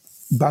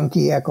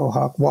Bunky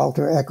Echohawk,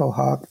 Walter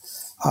Echohawk,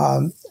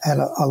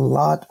 and a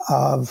lot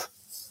of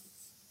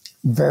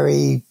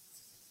very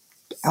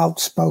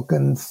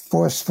outspoken,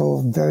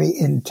 forceful, very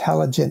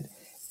intelligent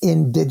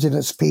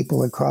indigenous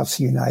people across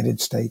the United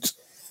States.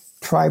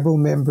 Tribal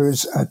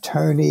members,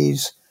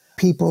 attorneys,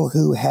 people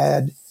who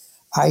had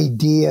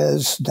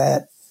ideas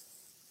that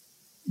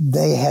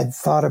they had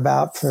thought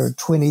about for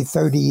 20,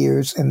 30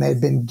 years, and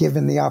they'd been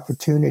given the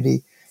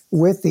opportunity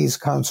with these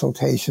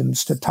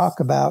consultations to talk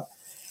about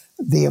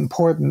the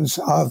importance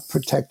of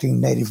protecting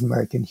Native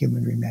American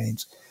human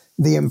remains,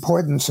 the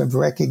importance of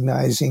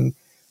recognizing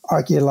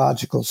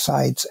archaeological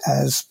sites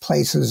as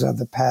places of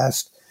the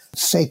past,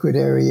 sacred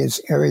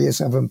areas,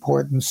 areas of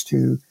importance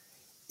to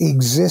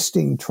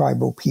existing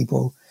tribal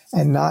people,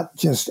 and not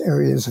just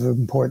areas of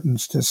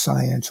importance to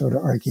science or to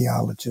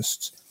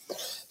archaeologists.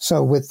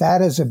 So with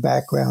that as a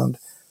background,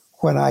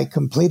 when I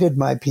completed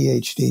my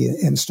PhD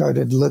and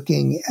started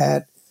looking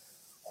at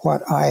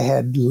what I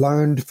had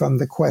learned from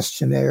the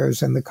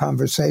questionnaires and the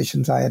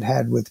conversations I had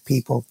had with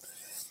people,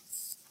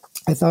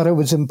 I thought it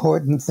was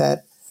important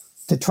that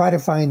to try to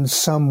find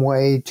some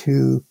way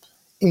to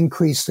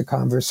increase the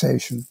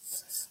conversation.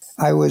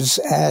 I was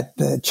at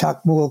the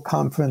Chakmul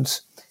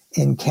conference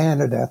in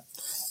Canada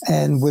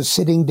and was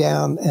sitting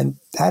down and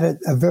had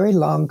a very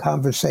long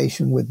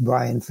conversation with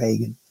Brian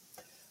Fagan.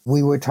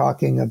 We were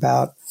talking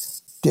about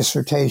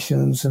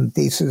dissertations and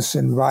thesis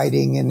and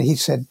writing, and he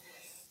said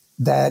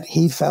that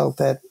he felt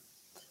that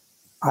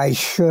I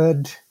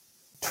should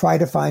try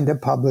to find a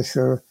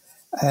publisher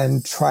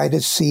and try to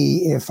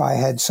see if I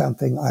had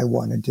something I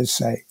wanted to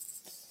say.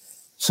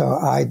 So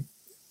I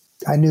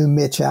knew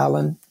Mitch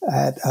Allen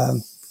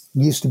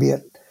used to be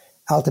at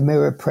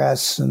Altamira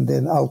Press and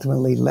then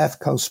ultimately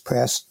Left Coast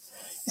Press.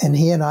 And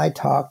he and I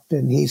talked,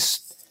 and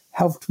he's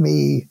helped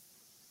me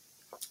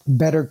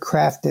better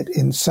craft it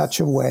in such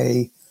a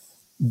way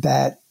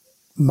that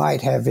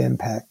might have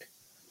impact.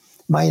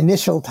 My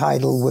initial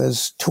title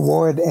was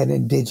Toward an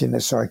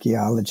Indigenous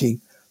Archaeology.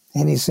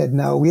 And he said,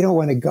 no, we don't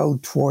want to go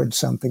toward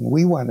something.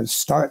 We want to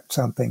start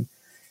something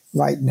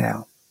right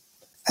now.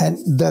 And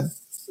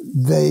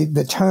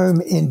the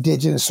term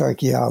Indigenous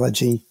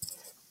Archaeology,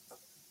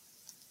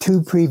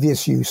 two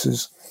previous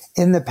uses.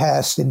 In the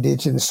past,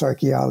 Indigenous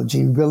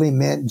archaeology really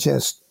meant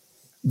just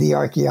the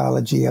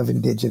archaeology of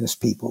Indigenous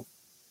people.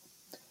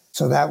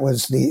 So that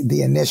was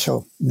the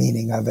initial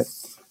meaning of it.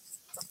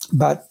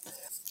 But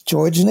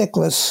George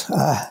Nicholas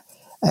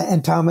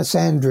and Thomas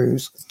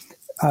Andrews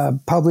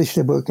published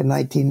a book in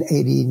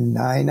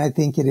 1989, I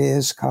think it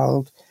is,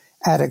 called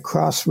At a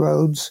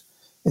Crossroads.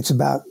 It's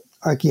about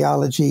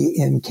archaeology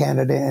in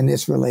Canada and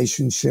its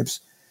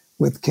relationships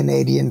with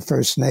Canadian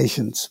First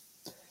Nations.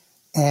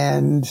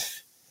 And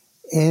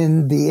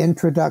in the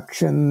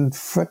introduction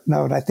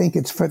footnote, I think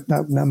it's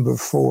footnote number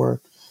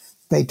 4,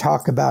 they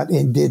talk about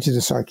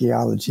Indigenous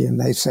archaeology. And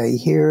they say,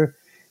 here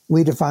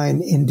we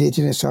define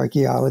Indigenous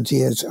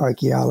archaeology as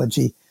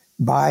archaeology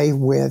by,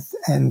 with,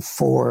 and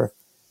for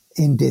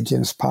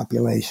Indigenous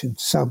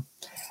populations. So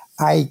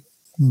I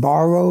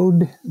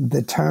borrowed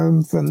the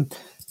term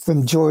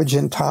from George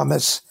and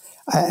Thomas,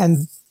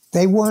 and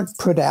they weren't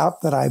put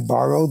out that I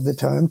borrowed the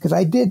term, because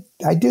I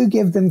do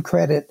give them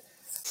credit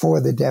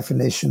for the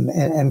definition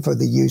and for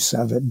the use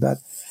of it. But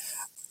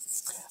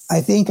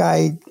I think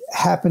I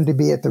happened to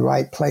be at the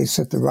right place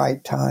at the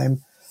right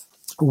time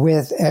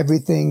with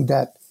everything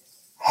that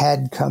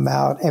had come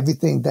out,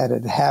 everything that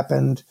had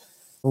happened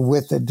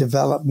with the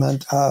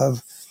development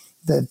of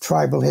the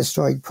tribal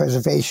historic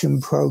preservation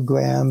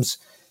programs,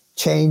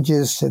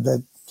 changes to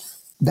the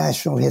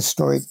National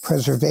Historic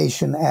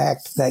Preservation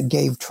Act that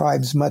gave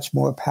tribes much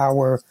more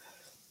power,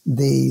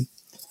 the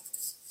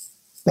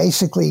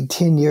basically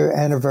 10-year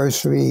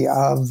anniversary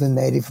of the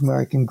Native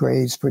American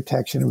Graves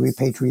Protection and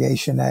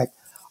Repatriation Act,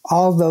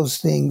 all those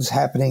things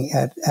happening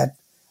at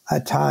a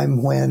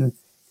time when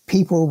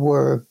people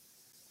were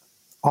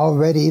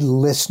already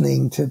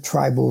listening to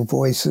tribal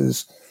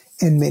voices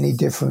in many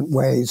different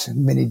ways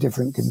and many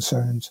different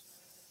concerns.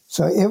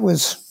 So it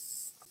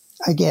was,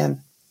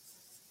 again,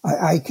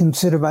 I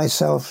consider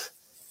myself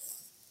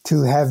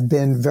to have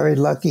been very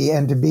lucky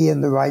and to be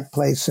in the right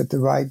place at the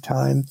right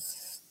time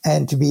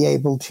and to be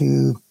able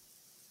to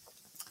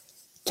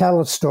tell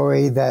a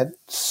story that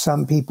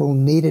some people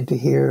needed to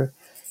hear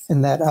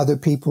and that other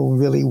people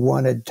really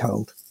wanted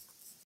told.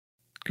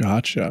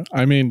 Gotcha.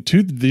 I mean,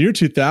 the year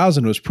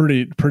 2000 was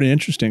pretty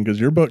interesting because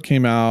your book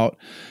came out.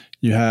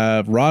 You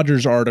have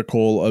Roger's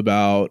article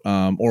about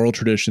oral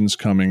traditions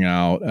coming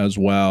out, as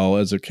well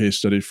as a case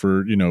study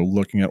for,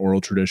 looking at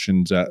oral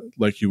traditions at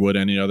like you would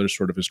any other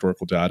sort of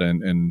historical data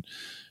and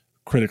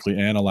critically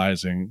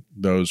analyzing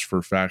those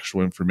for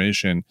factual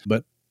information.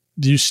 But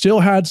you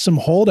still had some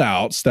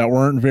holdouts that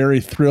weren't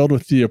very thrilled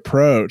with the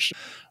approach.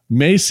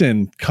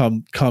 Mason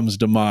comes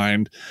to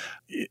mind.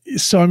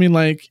 So, I mean,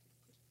 like,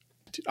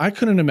 I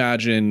couldn't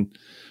imagine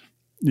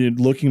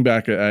looking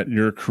back at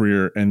your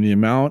career and the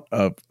amount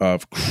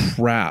of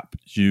crap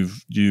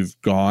you've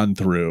gone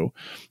through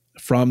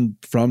from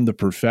the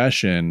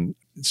profession,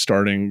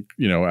 starting,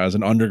 as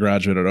an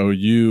undergraduate at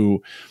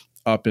OU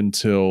up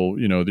until,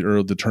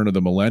 the turn of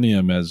the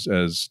millennium, as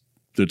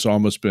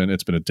it's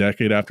been a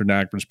decade after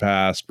NAGPRA's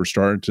passed. We're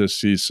starting to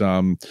see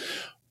some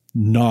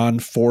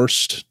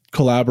non-forced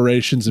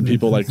collaborations and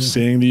people like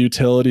seeing the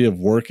utility of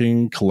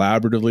working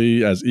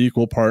collaboratively as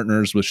equal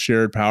partners with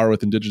shared power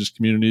with Indigenous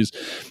communities.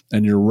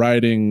 And you're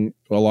writing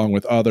along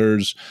with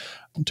others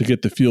to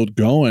get the field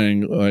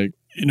going. Like,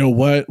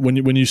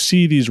 when you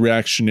see these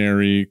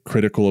reactionary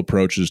critical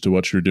approaches to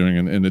what you're doing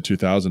in the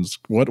 2000s,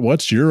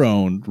 what's your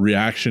own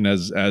reaction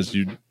as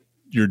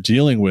you're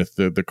dealing with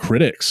the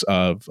critics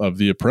of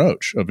the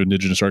approach of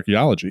Indigenous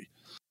archaeology?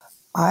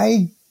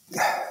 I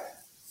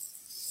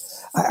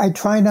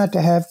try not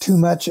to have too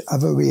much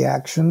of a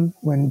reaction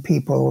when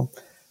people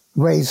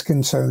raise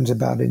concerns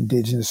about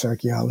Indigenous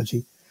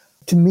archaeology.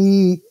 To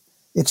me,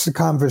 it's the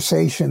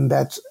conversation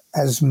that's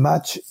as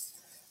much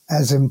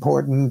as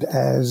important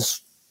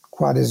as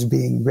what is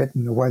being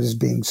written or what is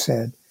being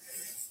said.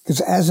 Because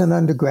as an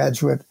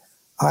undergraduate,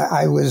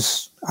 I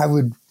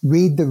would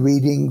read the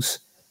readings,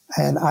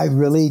 and I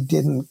really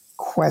didn't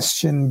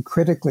question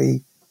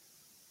critically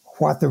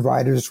what the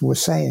writers were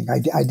saying.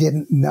 I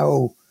didn't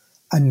know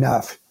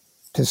enough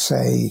to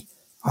say,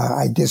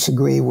 I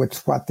disagree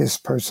with what this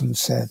person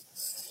said.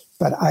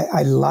 But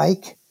I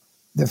like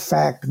the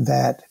fact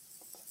that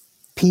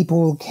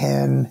people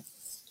can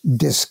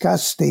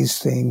discuss these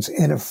things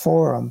in a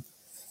forum.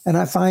 And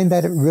I find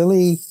that it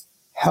really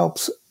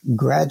helps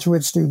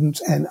graduate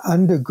students and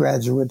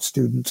undergraduate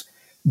students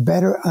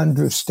better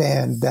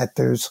understand that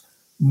there's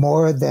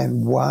more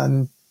than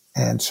one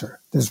answer.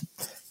 There's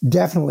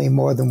definitely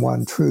more than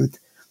one truth.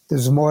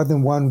 There's more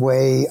than one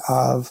way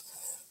of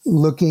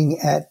looking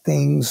at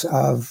things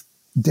of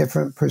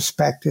different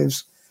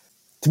perspectives.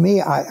 To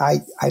me,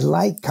 I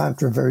like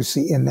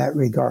controversy in that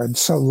regard,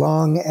 so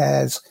long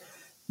as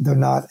they're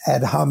not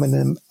ad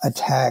hominem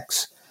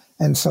attacks,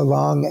 and so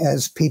long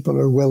as people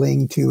are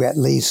willing to at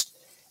least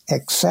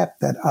accept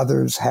that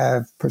others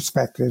have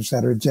perspectives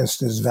that are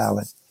just as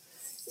valid.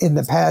 In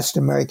the past,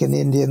 American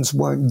Indians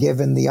weren't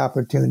given the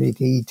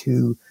opportunity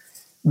to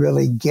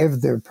really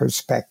give their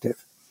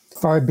perspective.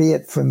 Far be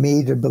it from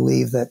me to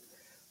believe that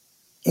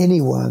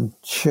anyone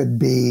should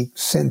be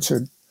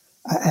censored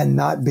and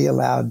not be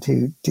allowed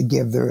to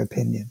give their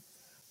opinion.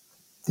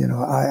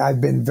 I've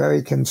been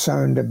very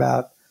concerned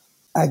about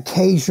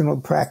occasional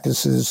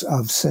practices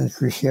of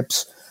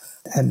censorships,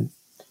 and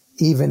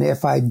even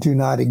if I do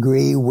not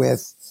agree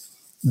with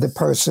the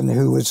person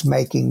who is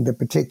making the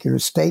particular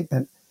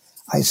statement,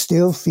 I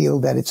still feel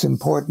that it's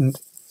important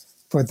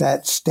for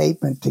that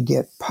statement to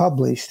get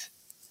published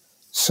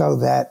so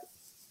that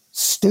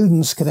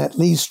students can at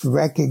least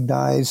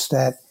recognize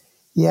that,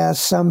 yeah,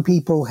 some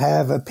people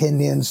have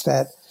opinions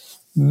that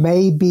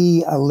may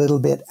be a little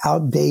bit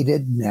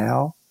outdated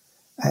now,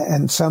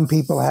 and some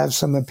people have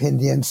some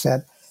opinions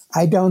that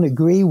I don't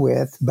agree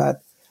with,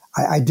 but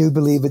I do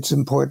believe it's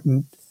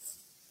important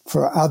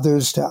for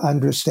others to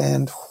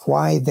understand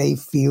why they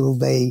feel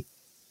they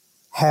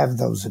have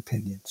those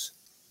opinions.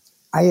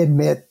 I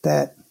admit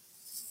that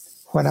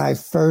when I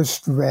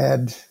first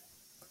read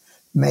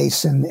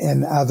Mason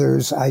and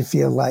others, I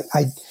feel like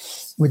I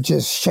would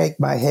just shake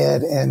my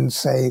head and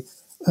say,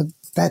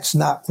 that's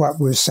not what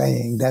we're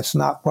saying. That's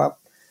not what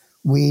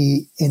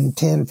we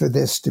intend for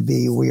this to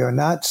be. We are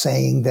not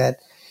saying that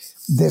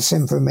this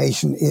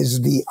information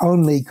is the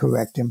only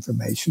correct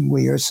information.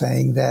 We are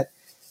saying that,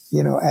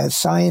 as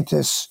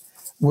scientists,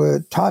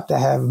 we're taught to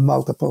have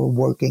multiple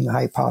working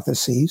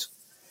hypotheses,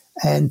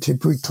 and to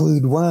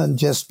preclude one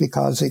just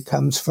because it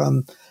comes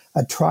from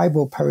a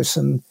tribal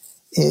person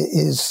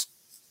is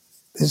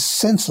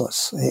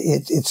senseless.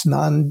 It's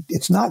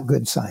not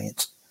good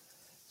science.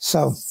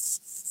 So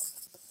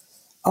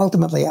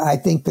ultimately, I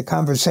think the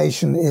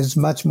conversation is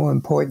much more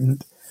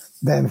important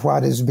than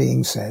what is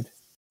being said.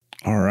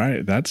 All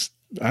right. That's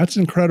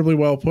incredibly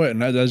well put.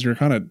 And as you're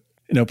kind of,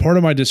 part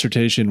of my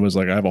dissertation was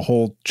like, I have a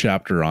whole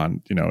chapter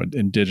on,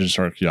 Indigenous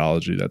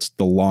archaeology. That's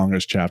the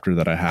longest chapter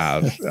that I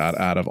have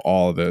out of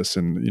all of this.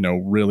 And,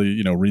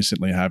 really,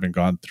 recently having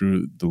gone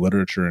through the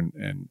literature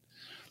and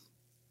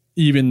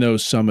even though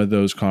some of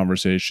those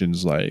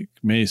conversations like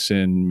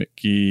Mason,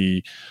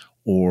 McGee,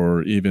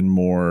 or even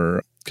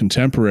more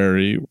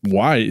contemporary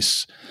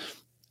Weiss,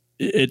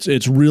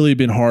 it's really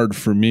been hard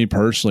for me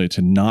personally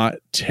to not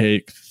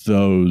take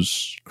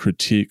those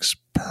critiques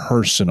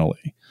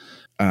personally,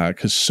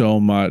 because so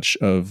much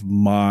of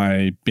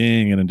my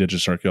being an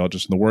Indigenous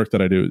archaeologist and the work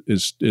that I do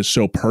is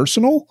so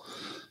personal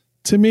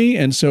to me,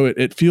 and so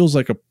it feels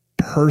like a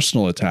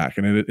personal attack,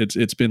 and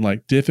it's been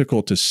like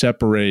difficult to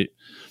separate,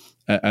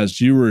 as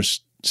you were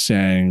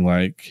saying,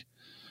 like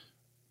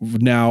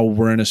now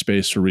we're in a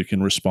space where we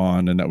can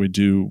respond and that we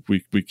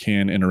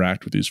can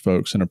interact with these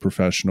folks in a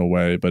professional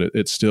way, but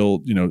it's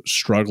still,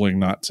 struggling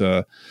not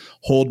to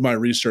hold my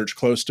research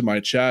close to my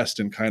chest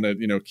and kind of,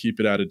 keep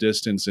it at a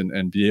distance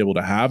and be able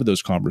to have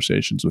those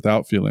conversations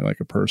without feeling like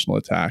a personal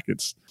attack.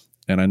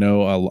 And I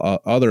know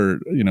other,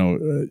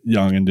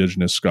 young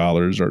Indigenous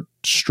scholars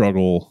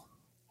struggle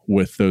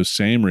with those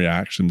same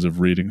reactions of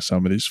reading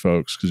some of these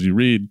folks, because you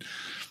read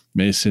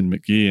Mason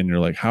McGee and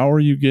you're like, how are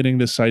you getting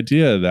this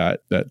idea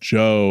that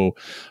Joe,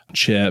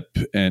 Chip,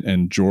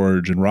 and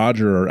George and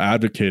Roger are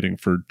advocating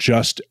for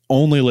just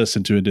only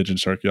listen to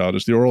Indigenous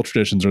archaeologists? The oral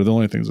traditions are the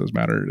only things that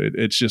matter.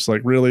 It's just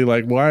like, really,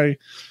 like, why?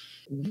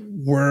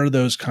 Where are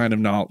those kind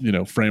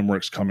of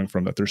frameworks coming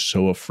from that they're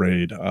so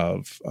afraid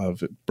of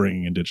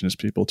bringing Indigenous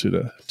people to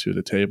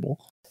the table?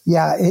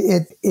 Yeah,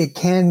 it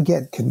can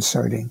get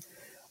concerning,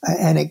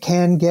 and it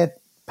can get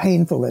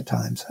painful at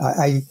times.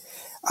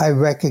 I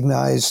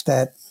recognize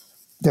that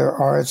there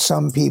are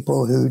some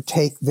people who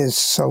take this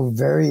so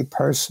very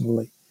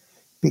personally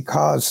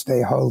because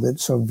they hold it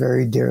so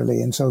very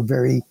dearly and so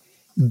very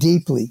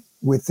deeply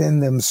within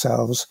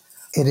themselves.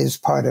 It is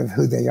part of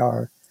who they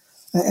are.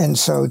 And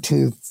so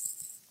to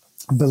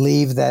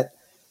believe that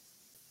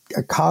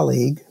a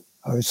colleague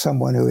or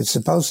someone who is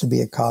supposed to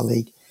be a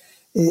colleague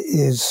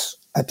is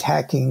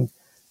attacking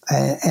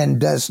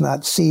and does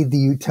not see the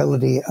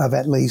utility of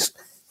at least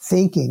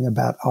thinking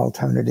about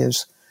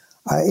alternatives,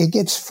 it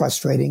gets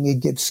frustrating.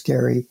 It gets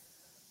scary.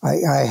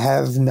 I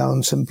have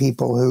known some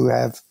people who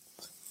have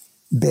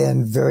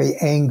been very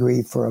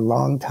angry for a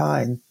long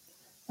time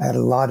at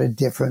a lot of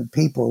different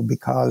people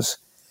because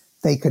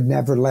they could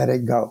never let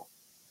it go.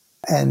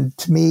 And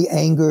to me,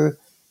 anger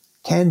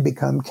can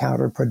become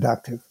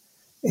counterproductive.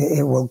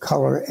 It will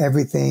color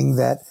everything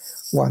that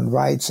one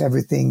writes,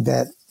 everything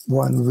that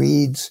one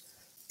reads.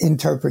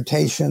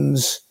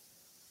 Interpretations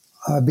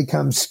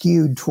become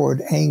skewed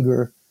toward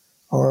anger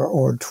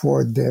or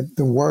toward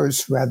the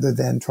worst, rather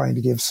than trying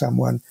to give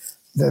someone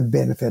the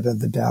benefit of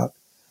the doubt.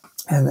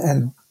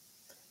 And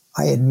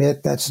I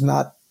admit that's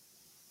not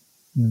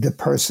the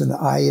person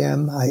I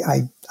am.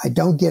 I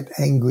don't get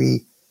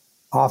angry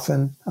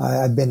often.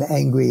 I've been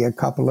angry a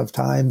couple of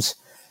times,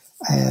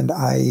 and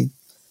I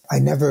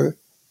never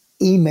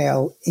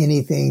email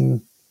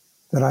anything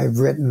that I've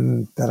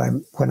written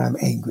when I'm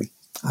angry.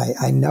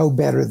 I know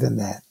better than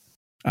that.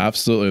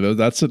 Absolutely.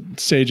 That's a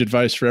sage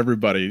advice for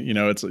everybody.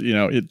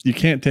 You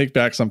can't take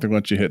back something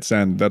once you hit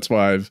send. That's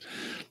why I've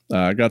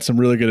got some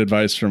really good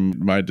advice from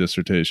my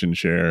dissertation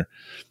chair.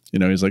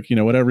 He's like,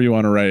 whatever you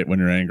want to write when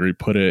you're angry,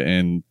 put it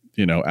in,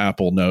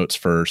 Apple Notes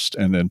first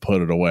and then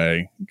put it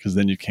away, because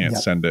then you can't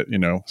send it,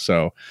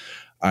 So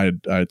I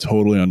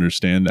totally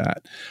understand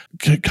that.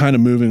 Kind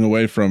of moving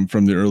away from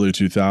the early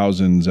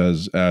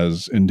 2000s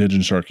as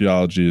Indigenous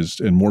archaeologies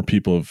and more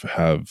people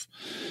have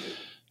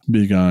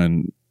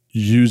begun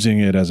using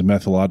it as a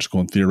methodological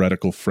and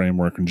theoretical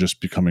framework and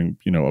just becoming,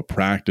 a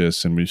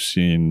practice. And we've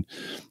seen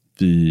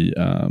the,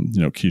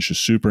 Keisha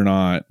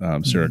Supernaut,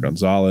 Sarah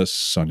Gonzalez,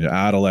 Sonia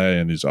Adelaide,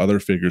 and these other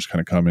figures kind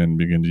of come in and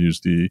begin to use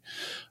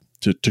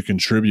to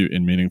contribute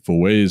in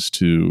meaningful ways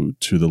to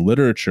the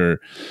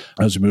literature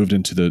as we moved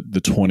into the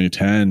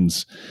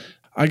 2010s.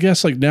 I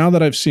guess, like, now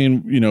that I've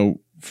seen,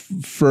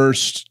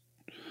 first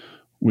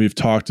we've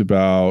talked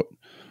about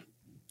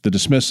the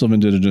dismissal of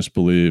Indigenous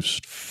beliefs,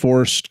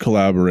 forced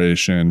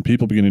collaboration,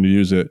 people beginning to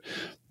use it.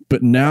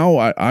 But now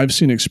I've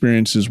seen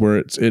experiences where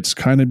it's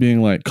kind of being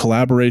like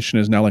collaboration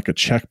is now like a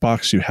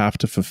checkbox you have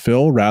to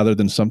fulfill rather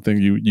than something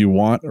you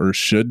want or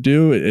should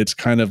do. It's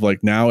kind of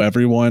like now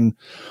everyone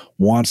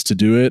wants to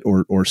do it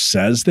or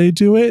says they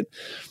do it.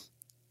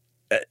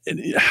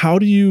 How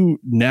do you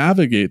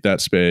navigate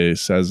that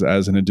space as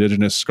an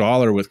Indigenous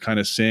scholar with kind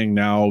of seeing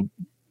now,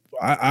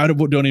 I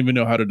don't even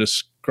know how to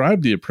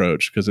describe the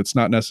approach, because it's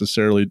not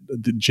necessarily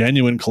the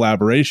genuine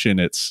collaboration.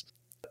 It's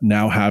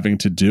now having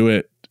to do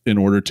it in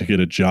order to get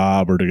a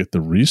job or to get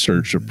the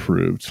research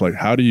approved. Like,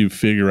 how do you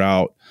figure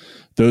out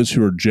those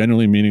who are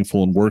genuinely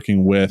meaningful and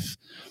working with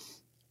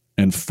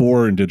and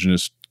for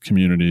Indigenous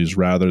communities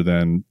rather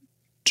than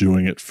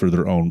doing it for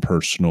their own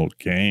personal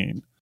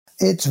gain?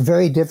 It's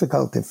very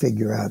difficult to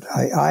figure out.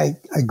 I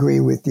agree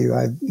with you.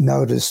 I've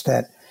noticed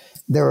that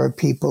there are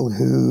people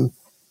who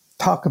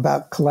talk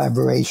about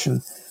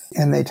collaboration,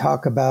 and they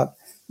talk about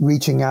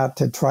reaching out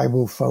to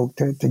tribal folk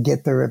to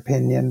get their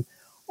opinion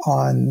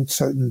on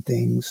certain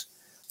things.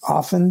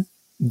 Often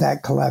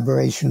that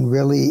collaboration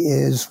really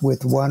is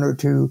with one or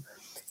two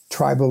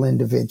tribal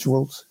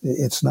individuals.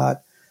 It's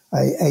not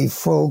a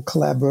full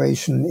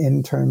collaboration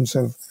in terms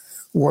of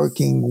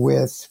working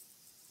with,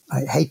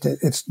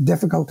 it's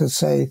difficult to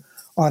say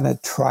on a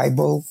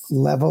tribal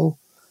level,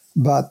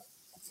 but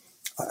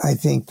I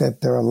think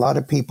that there are a lot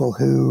of people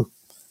who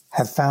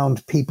have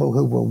found people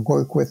who will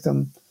work with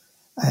them,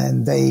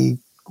 and they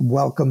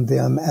welcome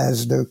them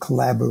as their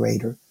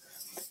collaborator.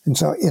 And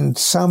so in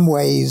some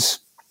ways,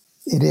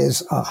 it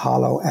is a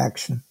hollow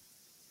action,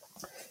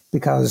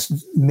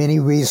 because many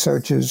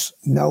researchers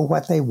know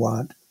what they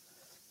want.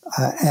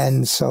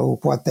 And so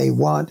what they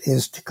want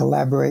is to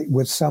collaborate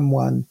with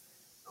someone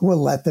who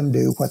will let them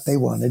do what they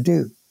want to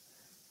do,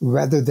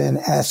 rather than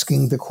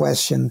asking the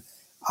question,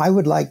 I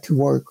would like to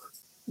work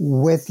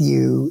with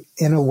you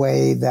in a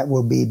way that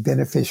will be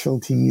beneficial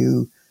to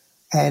you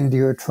and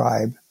your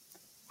tribe.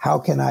 How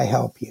can I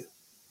help you?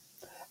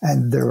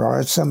 And there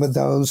are some of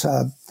those.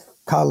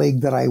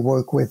 Colleague that I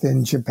work with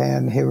in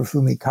Japan,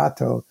 Hirofumi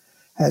Kato,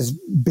 has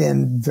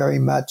been very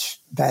much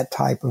that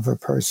type of a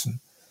person,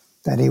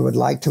 that he would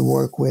like to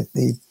work with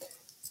the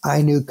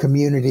Ainu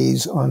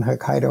communities on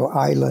Hokkaido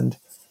Island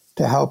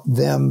to help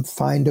them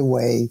find a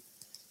way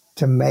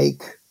to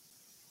make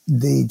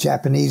the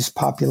Japanese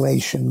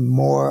population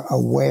more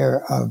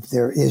aware of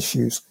their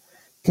issues,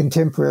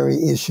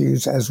 contemporary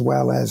issues, as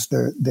well as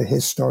the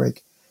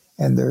historic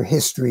and their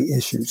history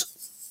issues.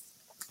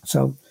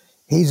 So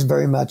he's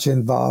very much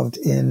involved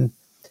in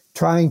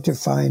trying to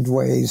find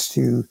ways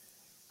to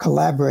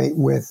collaborate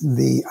with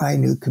the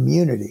Ainu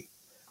community.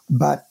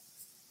 But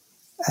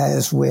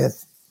as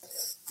with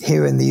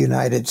here in the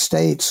United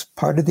States,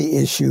 part of the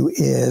issue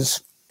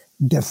is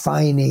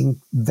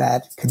defining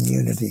that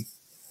community.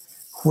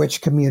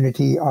 Which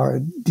community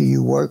do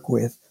you work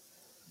with?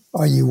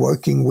 Are you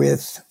working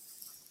with,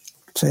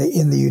 say,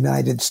 in the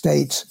United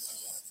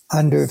States,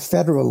 under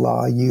federal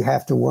law, you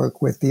have to work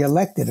with the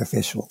elected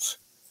officials.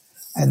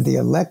 And the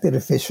elected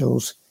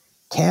officials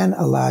can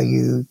allow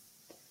you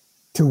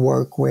to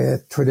work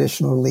with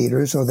traditional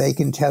leaders, or they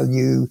can tell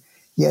you,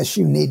 yes,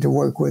 you need to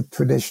work with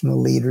traditional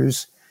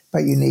leaders, but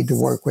you need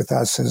to work with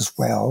us as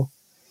well.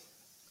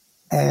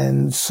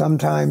 And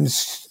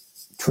sometimes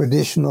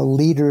traditional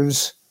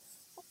leaders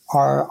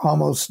are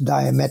almost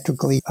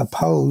diametrically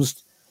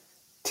opposed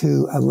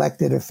to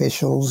elected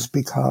officials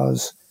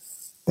because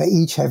they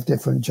each have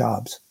different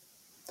jobs.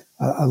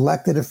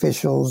 Elected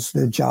officials,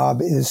 their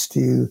job is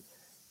to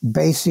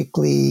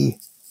basically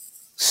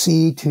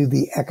see to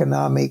the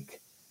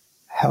economic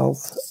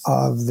health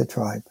of the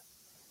tribe.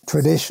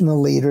 Traditional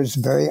leaders,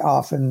 very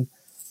often,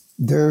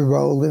 their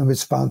role and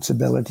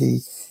responsibility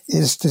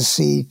is to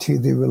see to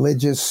the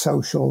religious,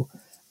 social,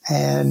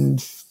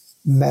 and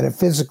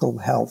metaphysical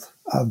health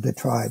of the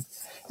tribe.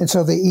 And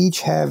so they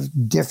each have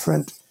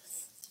different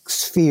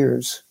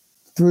spheres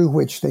through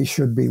which they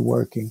should be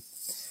working.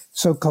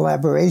 So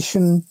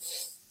collaboration,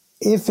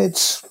 if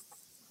it's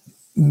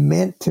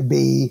meant to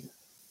be,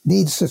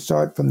 needs to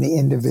start from the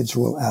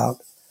individual out.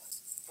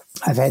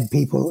 I've had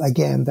people,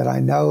 again, that I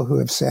know who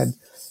have said,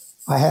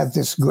 I have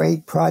this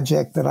great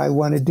project that I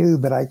want to do,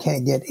 but I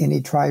can't get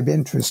any tribe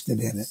interested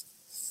in it.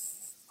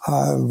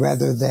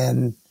 Rather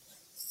than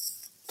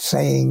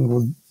saying,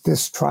 well,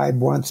 this tribe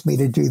wants me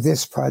to do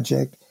this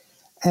project,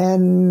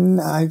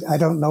 and I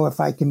don't know if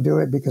I can do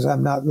it because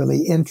I'm not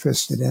really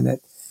interested in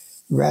it.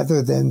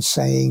 Rather than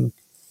saying,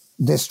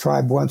 this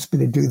tribe wants me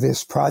to do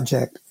this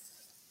project,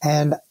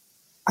 and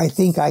I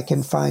think I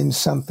can find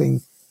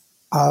something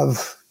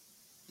of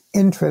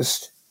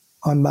interest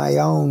on my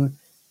own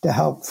to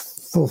help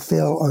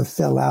fulfill or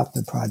fill out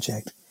the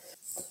project.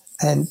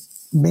 And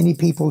many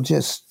people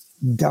just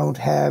don't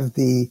have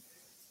the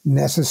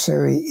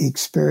necessary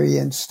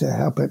experience to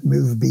help it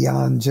move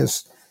beyond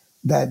just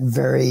that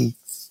very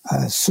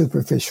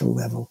superficial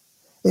level.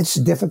 It's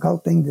a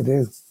difficult thing to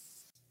do.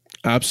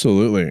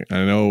 Absolutely.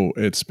 I know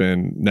it's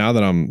been, now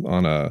that I'm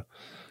on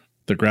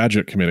the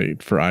graduate committee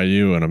for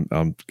IU, and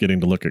I'm getting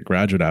to look at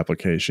graduate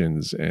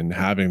applications and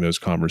having those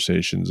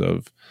conversations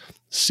of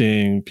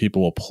seeing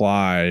people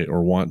apply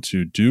or want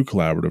to do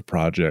collaborative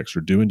projects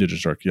or do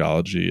Indigenous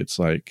archaeology. It's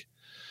like,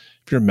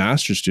 if you're a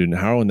master's student,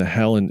 how in the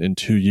hell in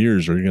 2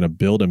 years are you going to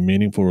build a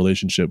meaningful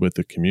relationship with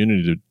the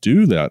community to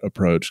do that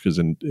approach? Because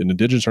in an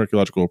Indigenous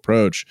archaeological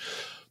approach,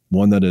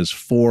 one that is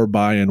for,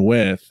 by, and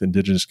with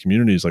Indigenous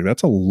communities, like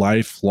that's a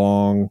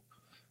lifelong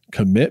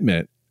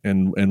commitment.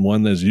 And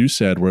one, as you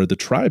said, where the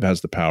tribe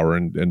has the power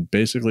and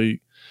basically,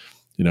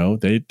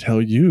 they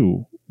tell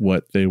you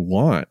what they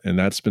want. And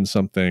that's been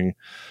something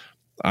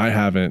I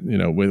haven't,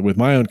 with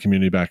my own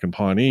community back in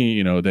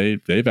Pawnee,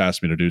 they've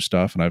asked me to do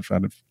stuff, and I've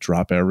had to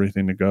drop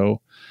everything to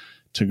go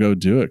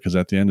do it. Because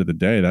at the end of the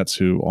day, that's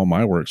who all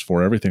my work's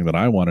for. Everything that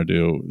I want to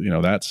do,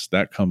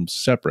 that comes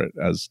separate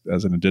as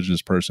an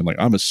Indigenous person. Like,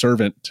 I'm a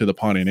servant to the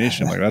Pawnee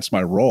Nation. Like, that's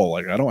my role.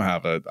 Like, I don't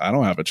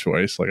have a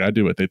choice. Like, I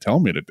do what they tell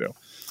me to do.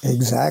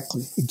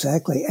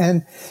 Exactly.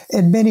 And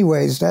in many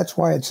ways, that's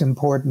why it's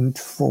important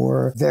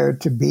for there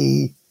to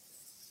be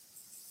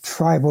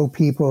tribal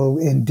people,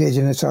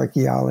 Indigenous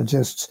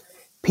archaeologists,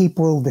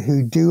 people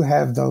who do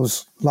have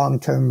those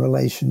long-term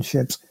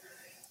relationships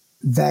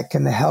that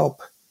can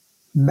help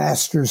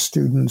master's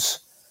students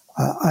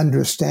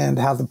understand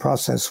how the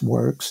process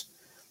works,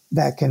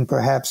 that can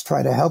perhaps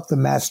try to help the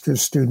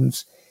master's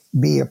students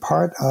be a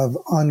part of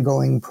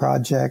ongoing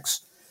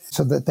projects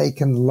so that they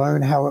can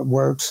learn how it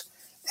works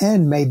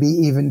and maybe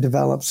even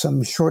develop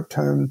some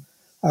short-term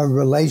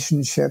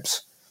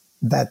relationships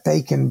that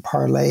they can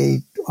parlay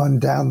on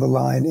down the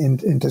line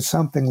into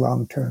something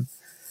long-term.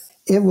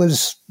 It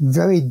was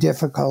very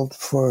difficult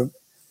for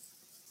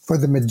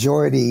the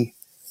majority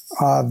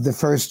of the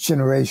first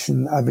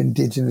generation of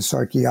Indigenous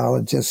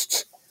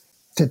archaeologists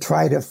to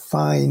try to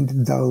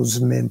find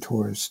those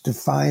mentors, to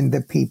find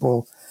the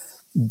people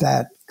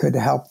that could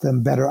help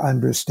them better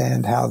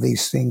understand how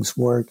these things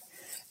work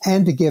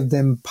and to give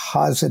them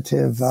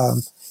positive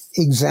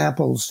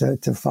examples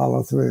to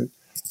follow through.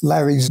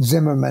 Larry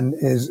Zimmerman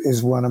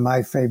is one of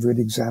my favorite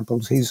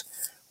examples. He's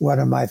one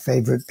of my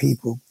favorite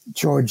people.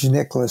 George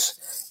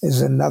Nicholas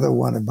is another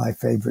one of my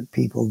favorite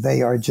people.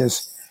 They are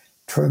just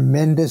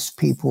tremendous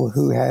people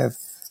who have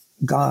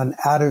gone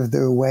out of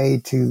their way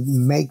to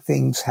make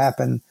things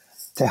happen,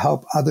 to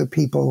help other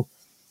people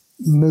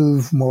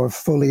move more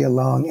fully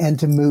along and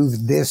to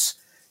move this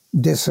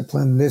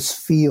discipline, this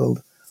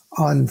field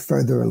on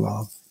further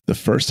along. The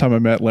first time I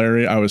met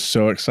Larry, I was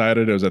so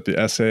excited. It was at the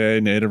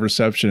SAA Native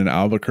Reception in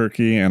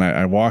Albuquerque. And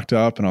I walked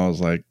up and I was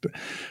like,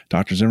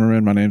 Dr.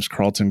 Zimmerman, my name's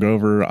Carlton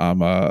Gover.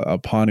 I'm a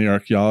Pawnee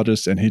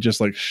archaeologist. And he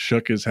just like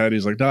shook his head.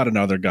 He's like, not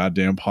another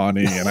goddamn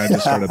Pawnee. And I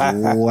just started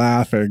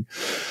laughing.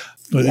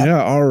 But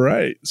yeah, all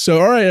right. So,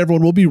 all right,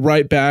 everyone, we'll be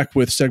right back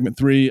with segment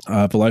 3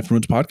 of the Life in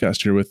Ruins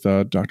podcast here with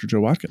Dr.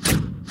 Joe Watkins.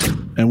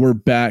 And we're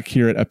back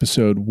here at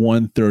episode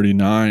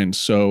 139.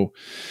 So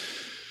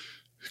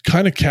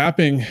kind of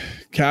capping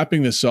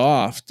this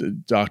off,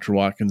 Dr.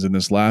 Watkins, in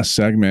this last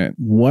segment,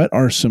 what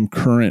are some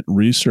current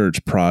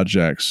research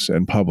projects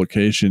and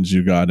publications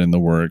you got in the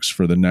works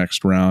for the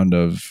next round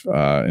of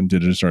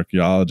Indigenous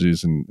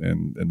archaeologies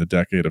in the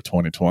decade of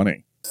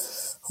 2020?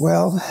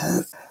 Well,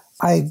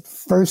 I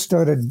first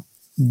started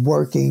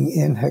working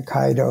in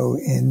Hokkaido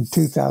in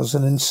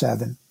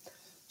 2007.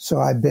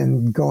 So I've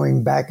been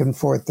going back and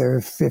forth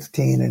there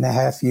 15 and a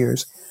half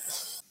years.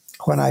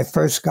 When I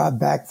first got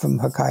back from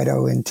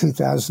Hokkaido in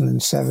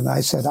 2007,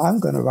 I said, I'm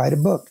going to write a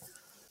book.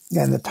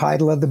 And the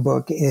title of the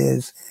book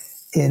is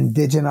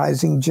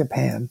Indigenizing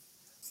Japan.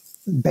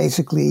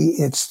 Basically,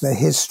 it's the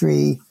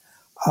history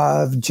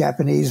of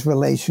Japanese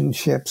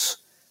relationships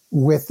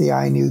with the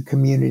Ainu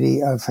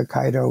community of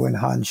Hokkaido and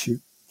Honshu.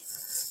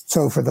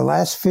 So for the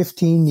last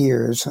 15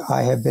 years,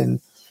 I have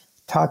been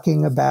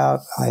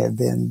I have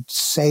been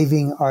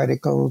saving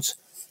articles,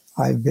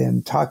 I've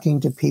been talking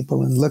to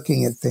people and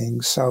looking at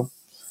things. So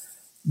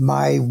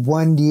my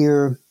 1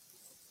 year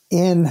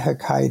in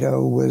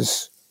Hokkaido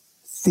was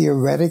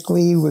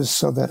theoretically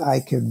so that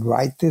I could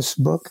write this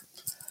book,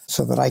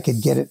 so that I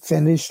could get it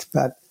finished.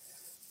 But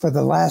for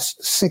the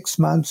last 6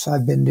 months,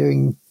 I've been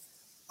doing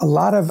a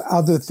lot of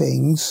other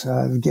things.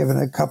 I've given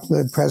a couple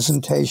of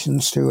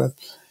presentations to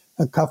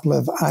a couple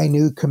of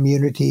Ainu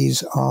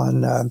communities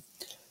on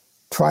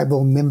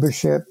tribal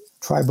membership,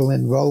 tribal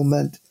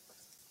enrollment,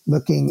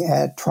 looking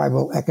at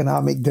tribal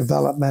economic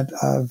development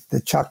of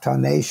the Choctaw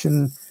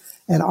Nation,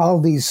 and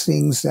all these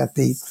things that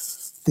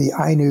the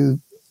Ainu,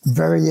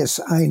 various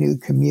Ainu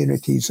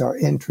communities are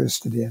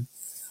interested in.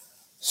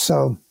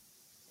 So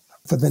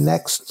for the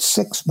next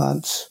 6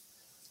 months,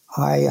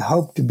 I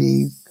hope to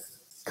be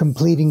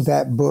completing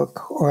that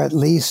book, or at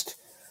least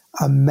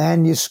a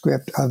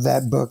manuscript of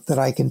that book that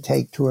I can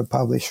take to a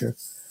publisher.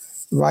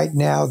 Right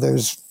now,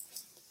 there's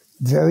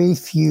very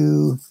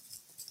few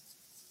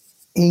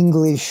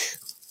English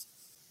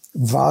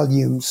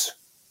volumes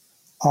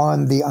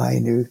on the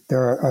Ainu.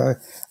 There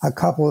are a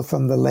couple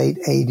from the late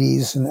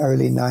 80s and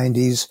early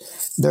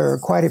 90s. There are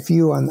quite a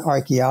few on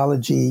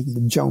archaeology, the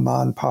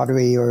Jomon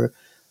pottery or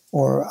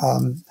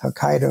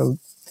Hokkaido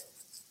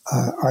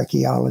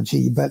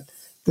archaeology, but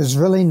there's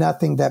really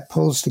nothing that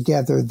pulls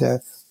together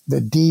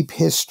the deep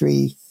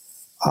history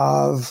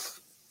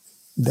of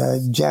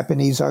the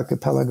Japanese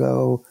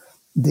archipelago,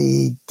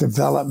 the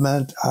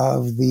development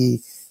of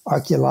the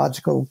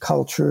archaeological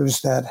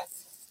cultures that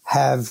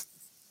have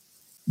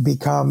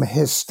become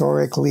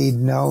historically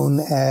known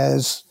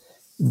as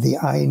the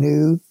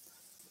Ainu.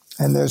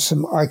 And there's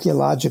some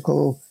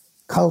archaeological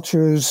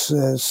cultures,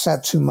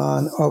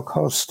 Satsuman,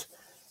 Okost,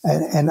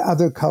 and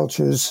other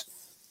cultures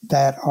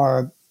that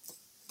are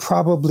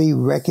probably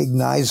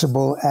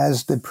recognizable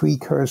as the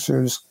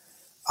precursors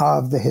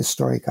of the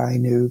historic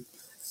Ainu.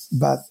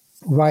 But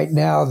right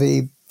now,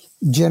 the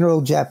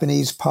general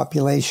Japanese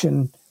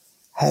population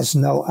has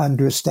no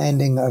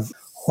understanding of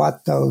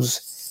what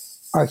those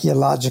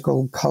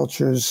archaeological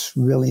cultures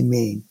really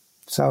mean.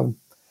 So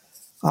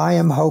I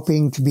am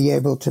hoping to be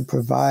able to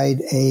provide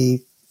a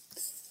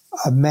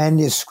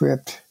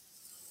manuscript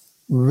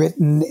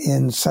written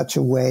in such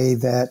a way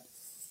that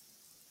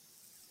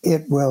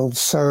it will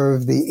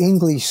serve the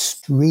English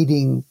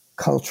reading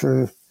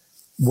culture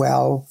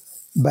well,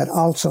 but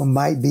also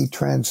might be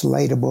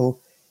translatable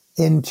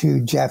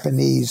into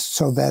Japanese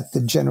so that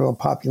the general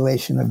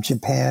population of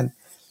Japan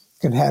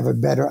can have a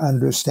better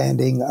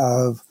understanding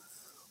of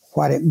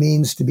what it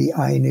means to be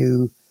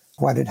Ainu,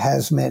 what it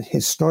has meant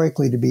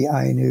historically to be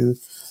Ainu,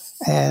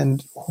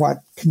 and what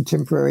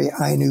contemporary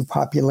Ainu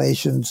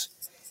populations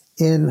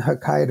in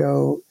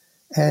Hokkaido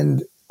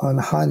and on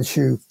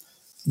Honshu,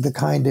 the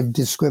kind of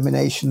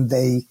discrimination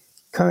they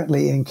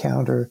currently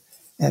encounter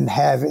and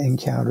have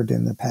encountered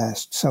in the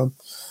past. So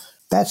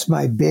that's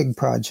my big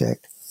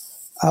project.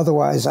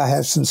 Otherwise, I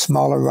have some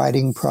smaller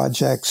writing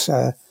projects,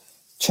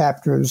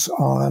 chapters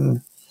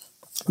on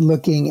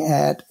looking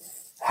at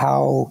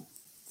how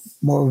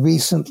more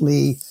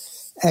recently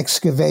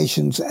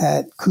excavations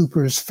at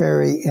Cooper's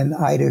Ferry in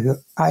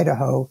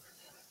Idaho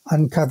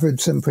uncovered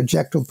some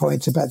projectile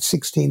points about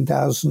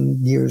 16,000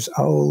 years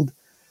old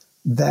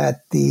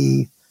that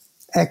the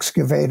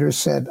excavator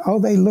said, oh,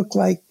 they look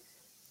like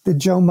the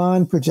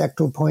Jomon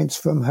projectile points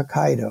from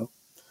Hokkaido.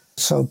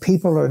 So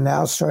people are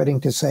now starting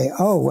to say,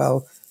 oh,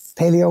 well,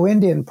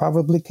 Paleo-Indian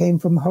probably came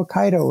from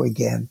Hokkaido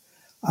again,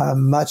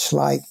 much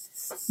like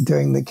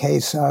during the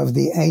case of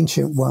the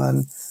ancient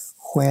one,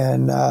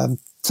 when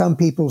some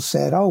people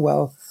said, oh,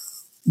 well,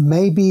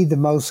 maybe the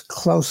most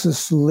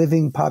closest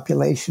living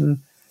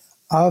population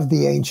of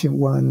the ancient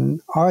one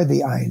are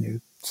the Ainu.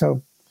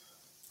 So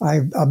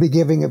I'll be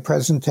giving a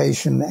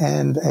presentation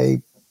and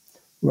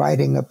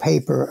writing a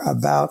paper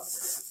about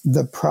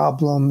the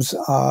problems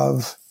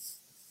of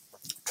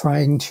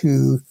trying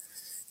to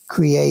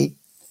create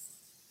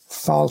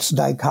false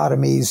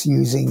dichotomies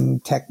using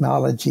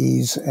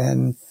technologies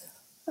and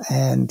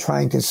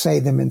trying to say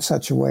them in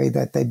such a way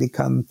that they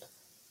become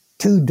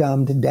too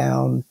dumbed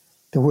down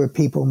to where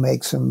people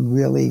make some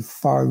really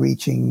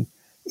far-reaching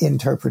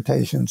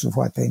interpretations of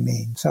what they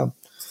mean. So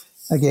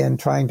again,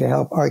 trying to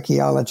help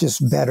archaeologists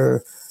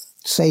better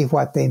say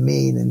what they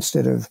mean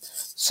instead of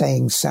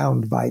saying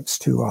sound bites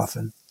too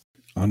often.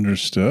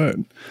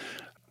 Understood.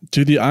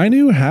 Do the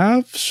Ainu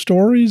have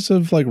stories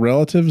of like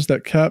relatives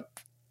that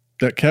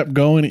kept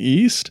going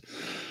east?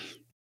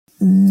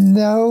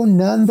 No,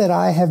 none that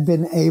I have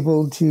been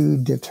able to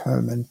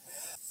determine.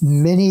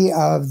 Many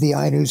of the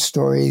Ainu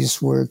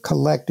stories were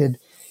collected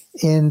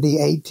in the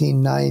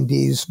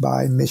 1890s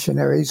by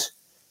missionaries,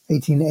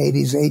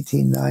 1880s,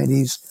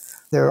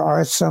 1890s. There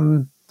are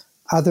some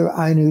other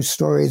Ainu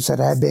stories that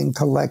have been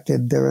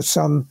collected. There are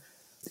some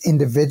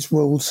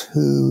individuals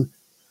who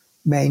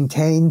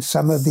maintain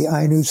some of the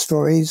Ainu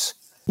stories,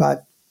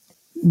 but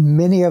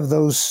many of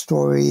those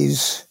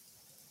stories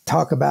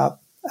talk about,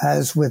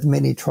 as with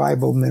many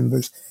tribal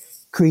members,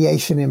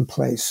 creation in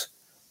place,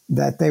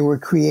 that they were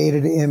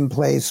created in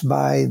place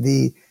by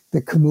the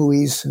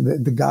Kamuis,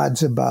 the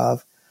gods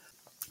above.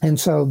 And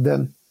so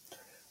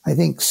I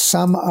think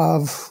some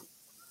of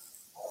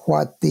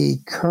what the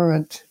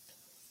current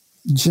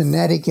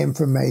genetic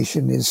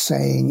information is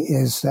saying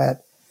is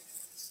that,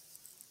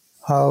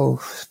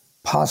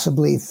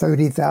 possibly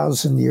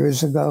 30,000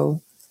 years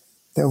ago,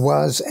 there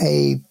was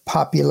a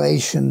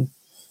population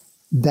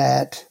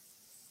that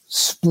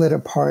split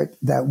apart,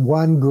 that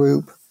one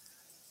group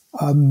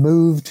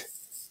moved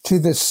to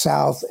the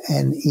south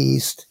and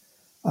east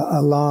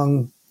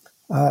along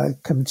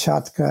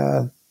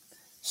Kamchatka,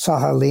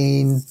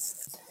 Sakhalin,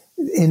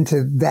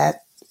 into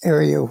that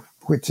area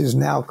which is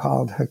now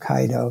called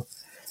Hokkaido.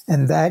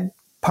 And that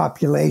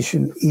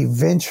population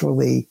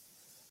eventually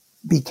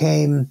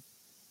became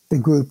the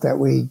group that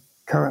we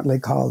currently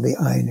call the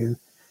Ainu.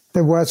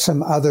 There was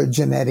some other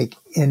genetic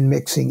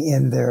mixing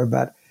in there,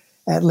 but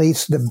at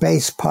least the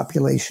base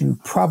population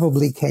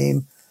probably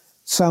came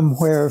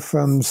somewhere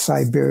from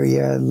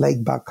Siberia,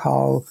 Lake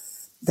Baikal,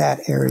 that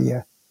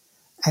area.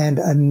 And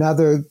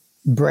another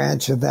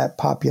branch of that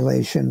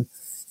population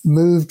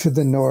moved to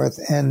the north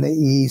and the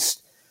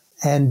east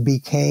and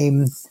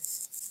became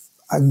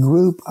a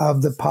group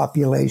of the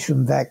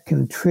population that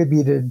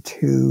contributed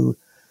to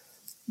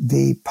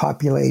the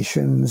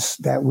populations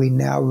that we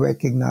now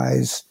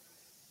recognize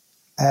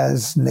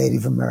as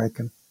Native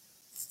American.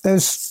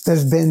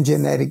 There's been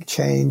genetic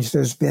change.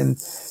 There's been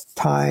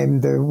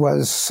time. There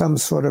was some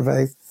sort of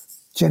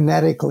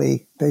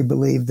genetically, they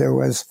believe there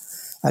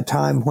was a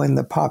time when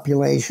the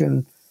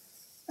population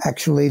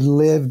actually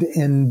lived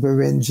in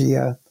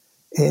Beringia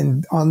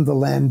on the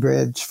land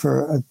bridge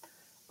for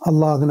a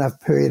long enough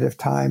period of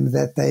time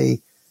that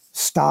they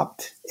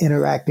stopped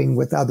interacting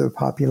with other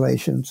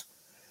populations.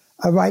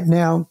 Right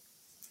now,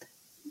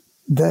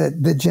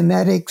 the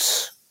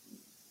genetics,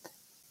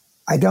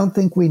 I don't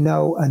think we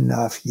know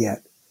enough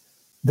yet.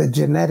 The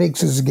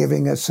genetics is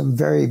giving us some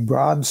very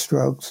broad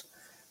strokes,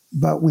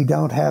 but we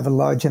don't have a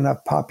large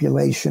enough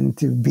population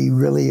to be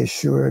really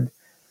assured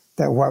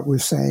that what we're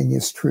saying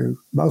is true.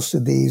 Most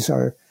of these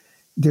are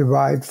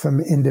derived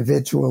from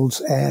individuals,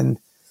 and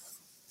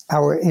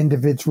our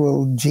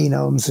individual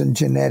genomes and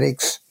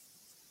genetics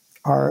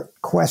are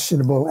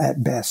questionable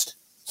at best.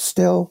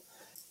 Still,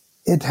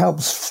 it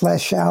helps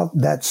flesh out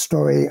that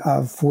story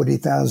of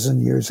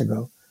 40,000 years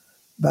ago.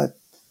 But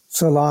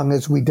so long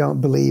as we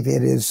don't believe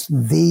it is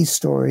the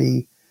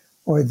story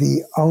or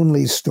the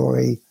only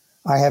story,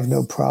 I have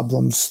no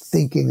problems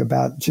thinking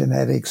about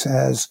genetics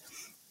as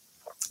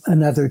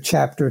another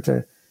chapter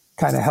to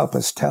kind of help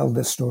us tell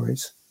the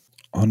stories.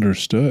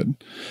 Understood.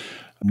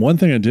 One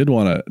thing I did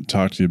want to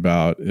talk to you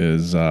about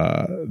is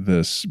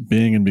this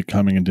Being and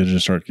Becoming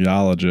Indigenous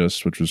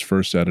Archaeologists, which was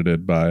first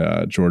edited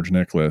by George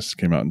Nicholas,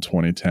 came out in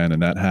 2010.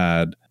 And that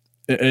had,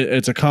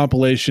 it's a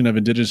compilation of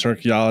Indigenous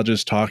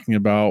archaeologists talking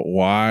about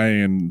why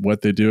and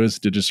what they do as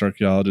Indigenous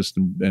archaeologists.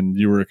 And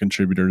you were a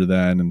contributor to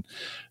that. And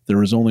there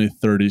was only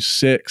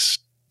 36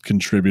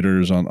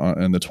 contributors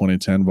in the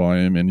 2010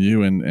 volume. And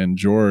you and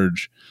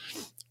George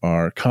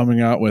are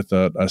coming out with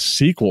a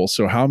sequel.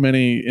 So how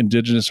many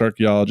Indigenous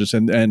archaeologists,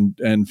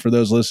 and for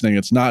those listening,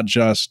 it's not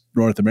just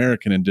North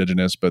American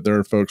Indigenous, but there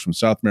are folks from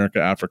South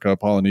America, Africa,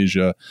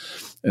 Polynesia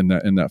in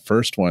that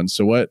first one.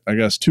 So what, I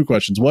guess, two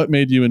questions. What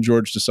made you and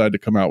George decide to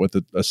come out with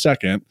a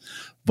second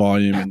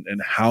volume,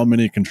 and how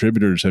many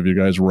contributors have you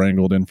guys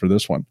wrangled in for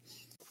this one?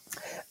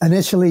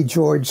 Initially,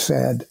 George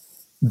said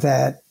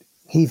that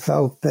he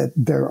felt that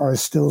there are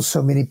still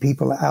so many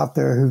people out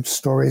there whose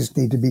stories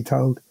need to be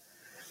told,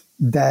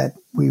 that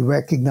we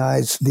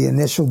recognize the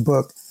initial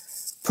book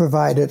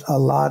provided a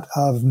lot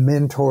of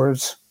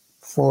mentors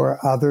for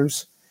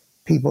others,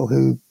 people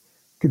who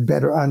could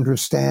better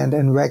understand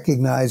and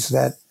recognize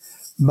that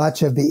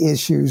much of the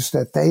issues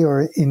that they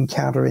are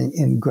encountering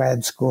in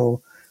grad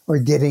school or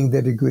getting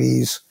the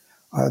degrees,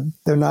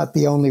 they're not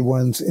the only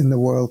ones in the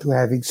world who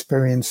have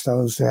experienced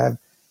those, who have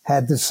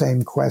had the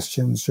same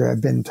questions, or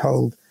have been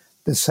told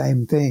the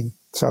same thing.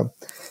 So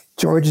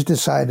George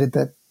decided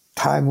that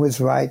time was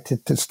right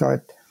to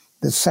start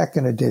the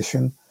second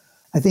edition.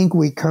 I think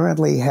we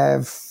currently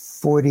have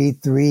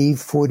 43,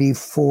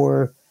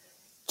 44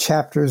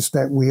 chapters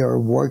that we are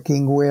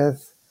working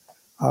with.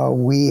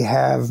 We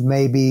have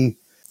maybe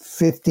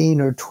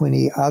 15 or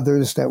 20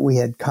 others that we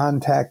had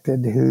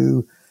contacted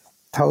who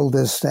told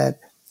us that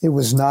it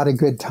was not a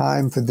good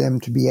time for them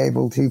to be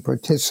able to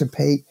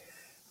participate,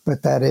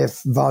 but that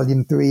if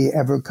Volume 3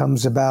 ever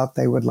comes about,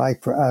 they would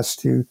like for us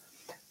to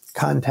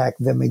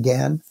contact them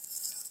again.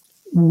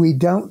 We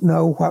don't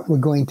know what we're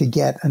going to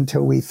get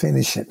until we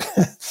finish it.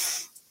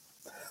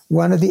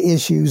 One of the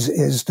issues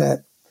is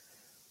that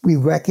we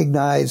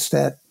recognize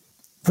that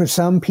for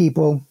some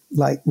people,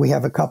 like we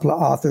have a couple of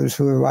authors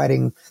who are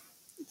writing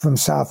from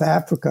South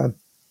Africa,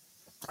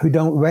 who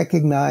don't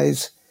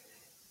recognize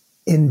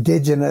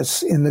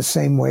Indigenous in the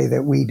same way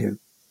that we do,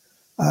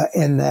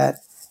 in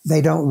that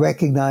they don't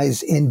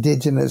recognize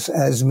Indigenous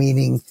as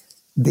meaning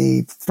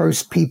the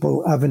first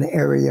people of an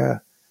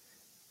area,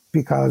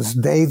 because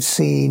they've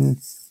seen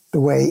the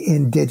way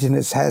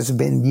Indigenous has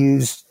been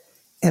used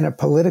in a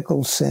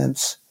political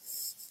sense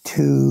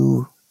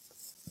to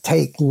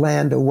take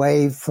land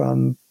away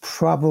from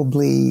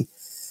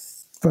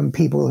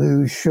people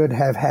who should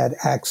have had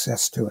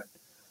access to it.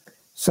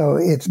 So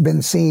it's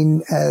been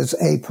seen as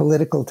a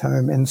political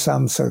term in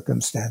some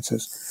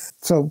circumstances.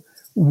 So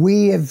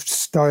we have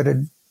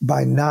started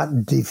by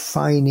not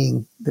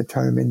defining the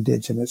term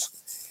Indigenous.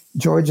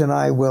 George and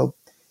I will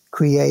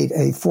create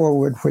a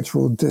foreword which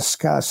will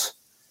discuss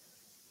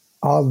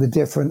all the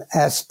different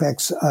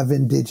aspects of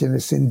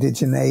Indigenous,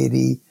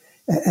 indigeneity,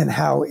 and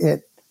how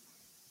it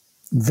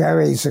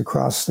varies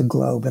across the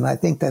globe. And I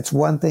think that's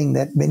one thing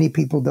that many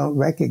people don't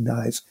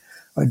recognize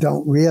or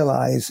don't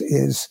realize,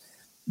 is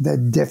the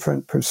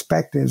different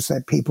perspectives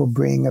that people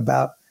bring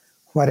about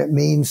what it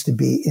means to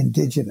be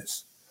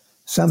Indigenous.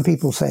 Some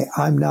people say,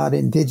 I'm not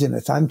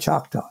Indigenous, I'm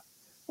Choctaw,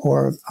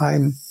 or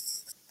I'm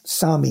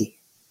Sami.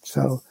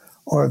 So,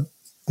 or,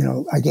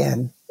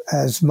 again,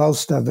 as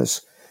most of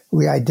us,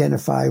 we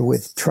identify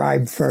with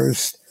tribe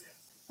first.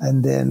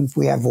 And then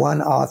we have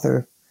one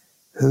author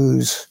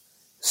whose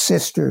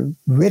sister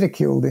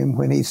ridiculed him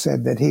when he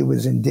said that he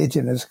was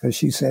Indigenous, because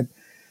she said,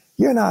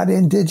 you're not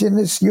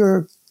Indigenous,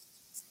 you're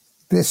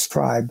this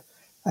tribe.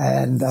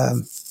 And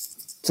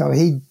so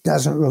he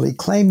doesn't really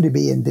claim to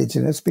be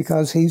Indigenous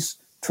because he's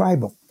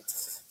tribal.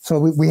 So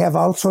we have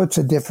all sorts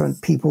of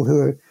different people who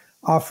are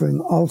offering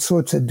all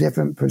sorts of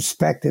different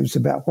perspectives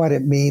about what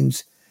it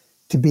means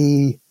to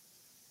be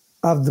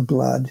of the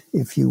blood,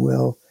 if you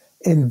will,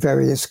 in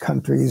various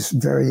countries,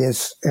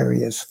 various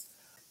areas.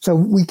 So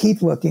we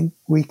keep looking.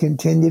 We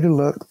continue to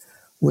look.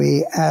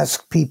 We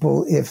ask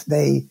people if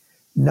they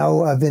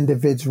know of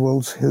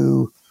individuals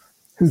whose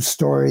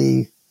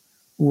story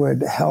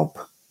would help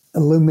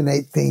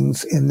illuminate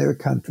things in their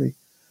country.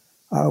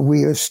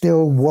 We are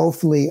still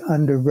woefully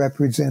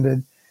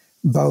underrepresented,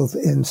 both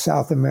in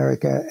South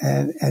America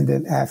and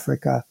in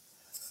Africa.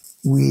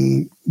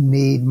 We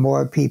need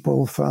more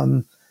people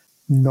from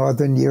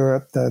Northern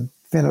Europe, the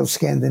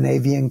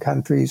Finno-Scandinavian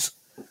countries.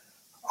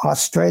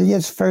 Australia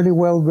is fairly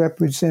well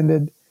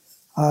represented.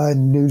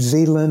 New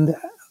Zealand,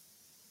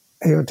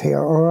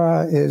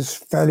 Aotearoa is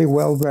fairly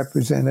well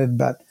represented,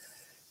 but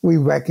we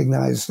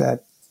recognize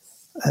that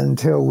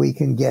until we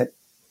can get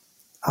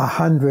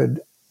 100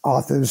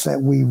 authors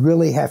that we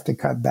really have to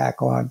cut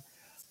back on,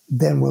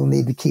 then we'll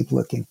need to keep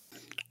looking.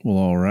 Well,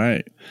 all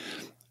right.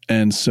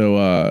 And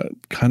so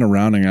kind of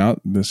rounding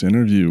out this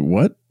interview,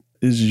 what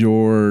is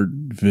your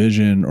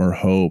vision or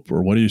hope,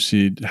 or what do you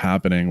see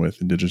happening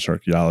with Indigenous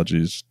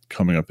archaeologies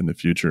coming up in the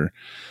future?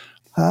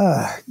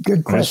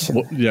 Good question.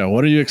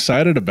 What are you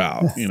excited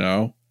about,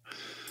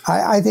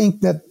 I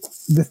think that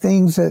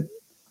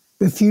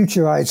the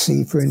future I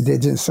see for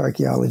Indigenous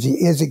archaeology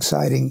is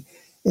exciting,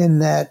 in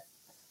that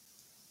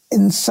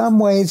in some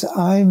ways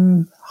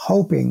I'm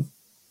hoping,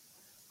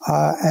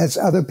 as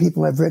other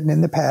people have written in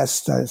the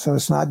past, so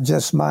it's not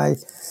just my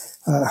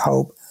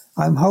hope,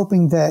 I'm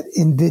hoping that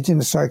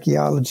Indigenous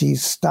archaeology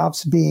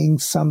stops being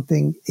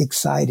something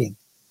exciting.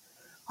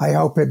 I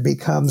hope it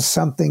becomes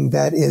something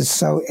that is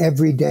so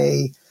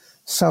everyday,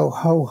 so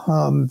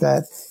ho-hum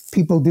that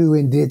people do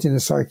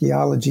indigenous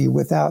archaeology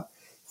without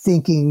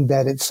thinking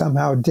that it's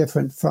somehow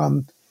different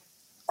from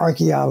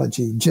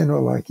archaeology,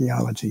 general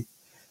archaeology.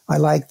 I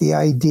like the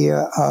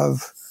idea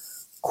of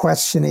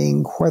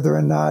questioning whether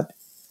or not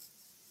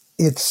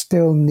it's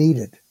still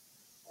needed,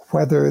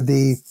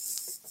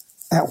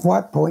 at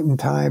what point in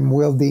time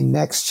will the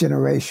next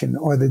generation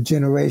or the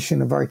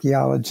generation of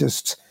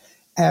archaeologists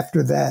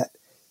after that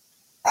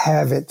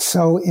have it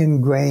so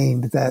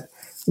ingrained that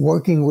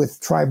working with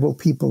tribal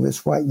people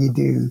is what you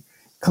do,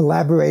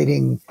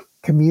 collaborating,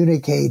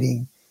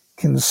 communicating,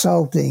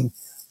 consulting,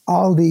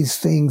 all these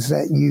things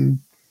that you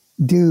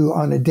do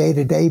on a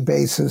day-to-day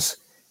basis,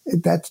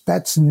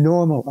 that's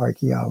normal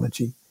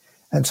archaeology.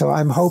 And so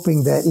I'm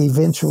hoping that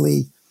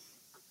eventually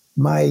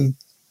my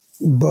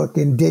book,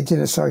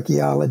 Indigenous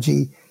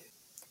Archaeology,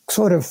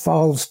 sort of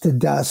falls to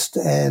dust,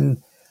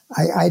 and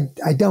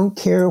I don't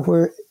care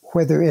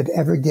whether it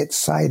ever gets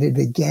cited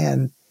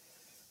again,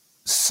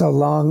 so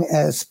long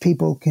as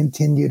people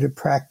continue to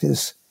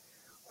practice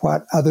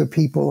what other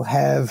people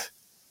have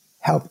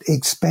helped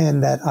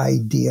expand that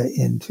idea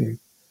into.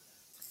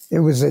 It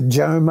was a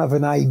germ of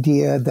an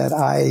idea that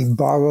I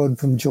borrowed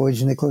from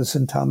George Nicholas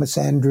and Thomas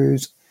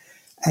Andrews,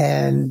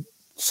 and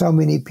so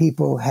many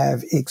people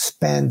have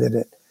expanded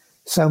it.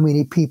 So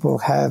many people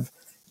have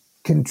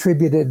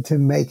contributed to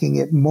making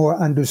it more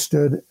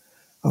understood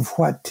of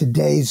what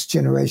today's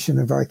generation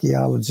of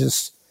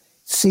archaeologists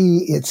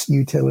see its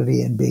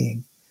utility in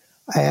being.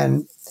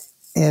 And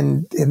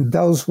in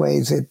those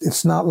ways,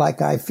 it's not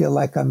like I feel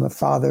like I'm a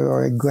father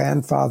or a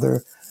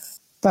grandfather,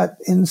 but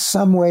in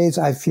some ways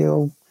I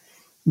feel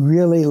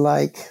really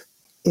like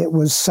it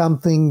was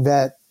something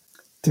that,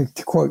 to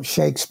quote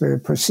Shakespeare,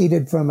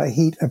 proceeded from a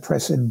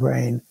heat-oppressed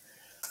brain,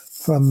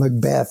 from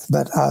Macbeth.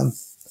 But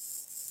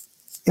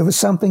it was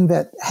something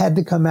that had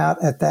to come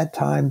out at that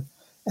time,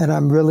 and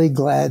I'm really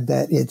glad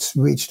that it's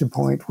reached a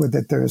point where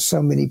that there are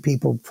so many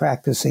people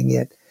practicing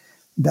it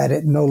that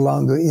it no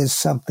longer is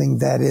something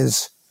that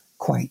is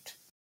quaint.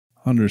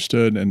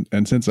 Understood.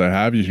 And since I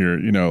have you here,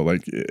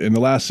 like in the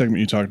last segment,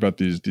 you talked about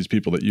these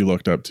people that you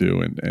looked up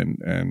to,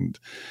 and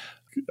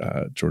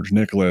George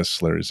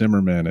Nicholas, Larry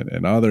Zimmerman,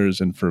 and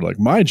others. And for like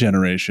my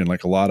generation,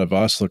 like a lot of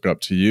us look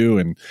up to you,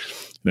 and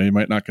you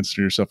might not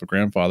consider yourself a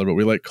grandfather, but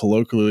we like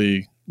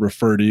colloquially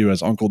refer to you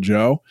as Uncle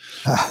Joe.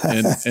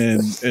 And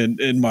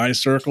in my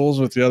circles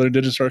with the other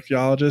Indigenous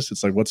archaeologists,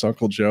 it's like, what's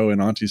Uncle Joe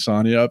and Auntie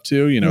Sonia up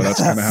to? That's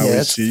kind of how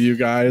we see you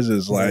guys,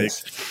 is like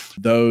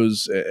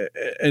those,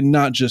 and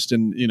not just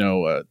in,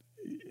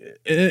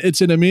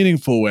 it's in a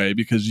meaningful way,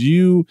 because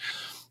you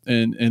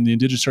and the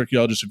Indigenous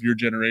archaeologists of your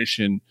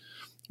generation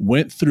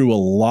went through a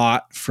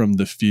lot from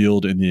the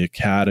field in the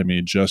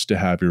academy just to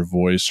have your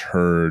voice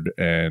heard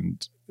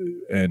and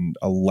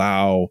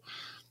allow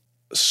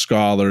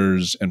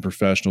scholars and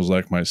professionals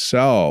like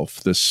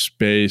myself the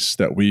space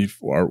that we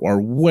are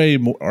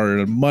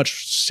a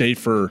much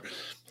safer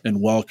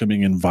and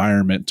welcoming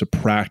environment to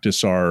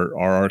practice our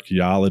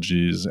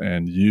archaeologies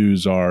and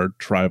use our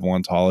tribal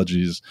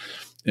ontologies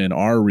in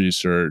our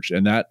research.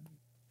 And that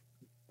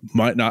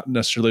might not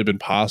necessarily have been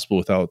possible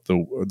without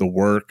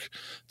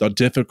the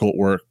difficult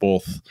work,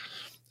 both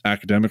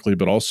academically,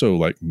 but also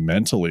like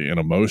mentally and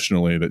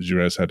emotionally, that you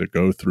guys had to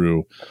go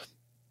through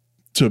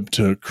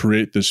to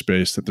create this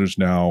space that there's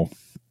now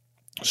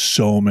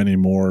so many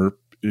more,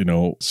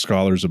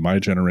 scholars of my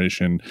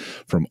generation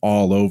from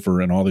all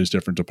over and all these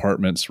different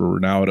departments, where we're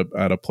now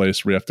at a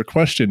place where we have to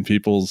question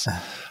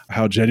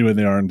how genuine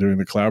they are in doing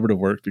the collaborative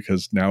work,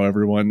 because now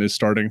everyone is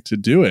starting to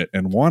do it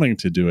and wanting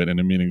to do it in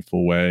a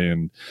meaningful way.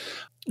 And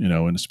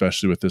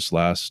especially with this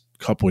last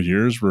couple of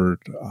years, where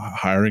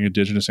hiring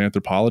Indigenous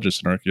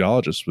anthropologists and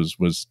archaeologists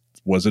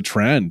was a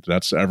trend.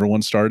 That's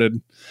everyone started.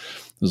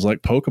 It was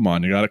like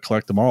Pokemon. You got to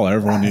collect them all.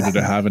 Everyone needed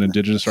to have an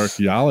Indigenous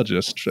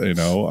archaeologist, and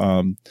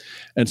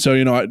so,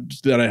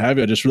 that I have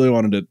you, I just really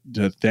wanted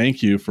to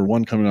thank you for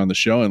coming on the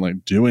show and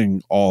like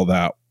doing all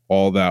that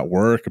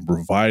work and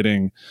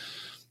providing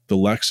the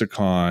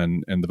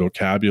lexicon and the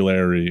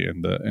vocabulary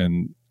and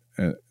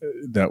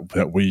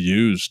that we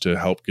use to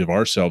help give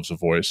ourselves a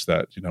voice,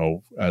 that,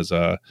 as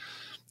a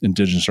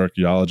Indigenous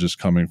archaeologists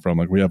coming from,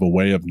 like, we have a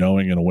way of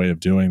knowing and a way of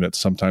doing that's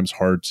sometimes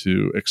hard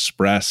to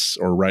express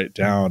or write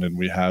down. And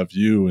we have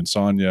you and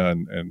Sonia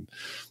and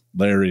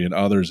Larry and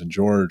others and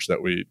George,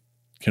 that we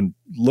can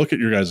look at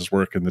your guys'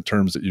 work in the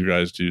terms that you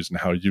guys use and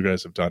how you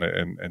guys have done it,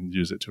 and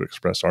use it to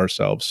express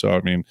ourselves. So,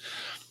 I mean,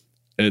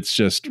 it's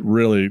just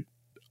really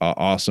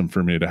awesome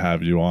for me to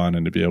have you on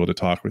and to be able to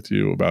talk with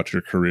you about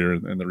your career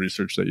and the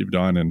research that you've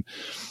done. And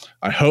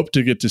I hope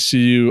to get to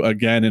see you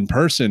again in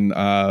person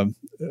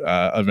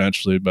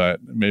eventually, but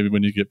maybe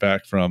when you get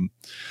back from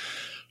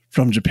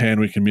Japan,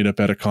 we can meet up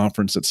at a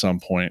conference at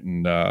some point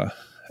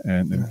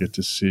and get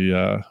to see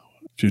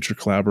future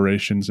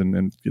collaborations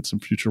and get some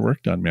future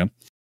work done, man.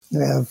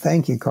 Well,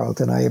 thank you,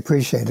 Carlton. I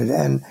appreciate it.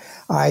 And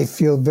I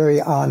feel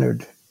very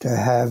honored to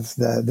have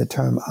the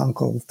term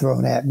uncle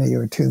thrown at me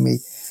or to me.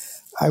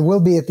 I will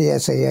be at the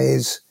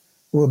SAAs.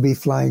 We'll be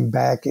flying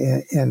back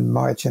in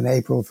March and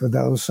April for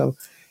those. So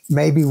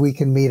maybe we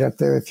can meet up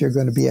there if you're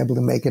going to be able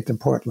to make it to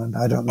Portland.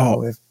 I don't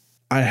know if.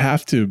 I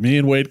have to. Me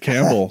and Wade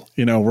Campbell,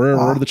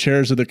 we're the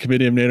chairs of the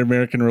Committee of Native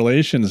American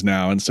Relations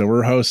now, and so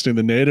we're hosting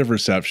the Native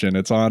reception.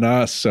 It's on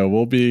us, so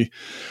we'll be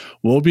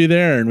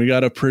there. And we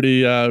got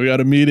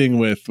a meeting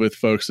with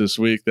folks this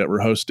week that we're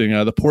hosting.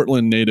 The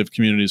Portland Native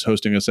community is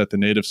hosting us at the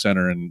Native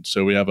Center, and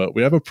so we have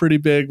a pretty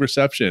big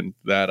reception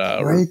that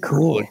we're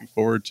looking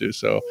forward to.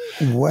 So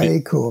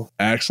cool.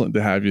 Excellent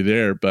to have you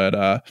there.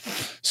 But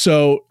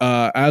so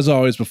as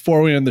always,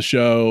 before we end the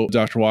show,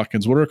 Dr.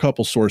 Watkins, what are a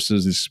couple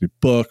sources? These could be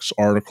books,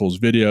 articles,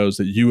 videos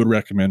that you would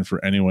recommend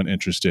for anyone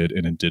interested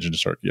in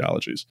Indigenous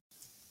archaeologies?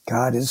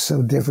 God, it's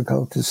so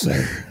difficult to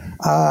say.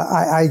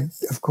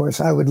 Of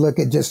course, I would look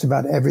at just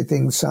about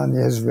everything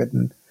Sonia has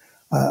written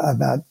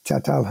about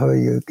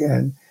Çatalhöyük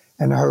and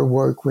her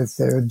work with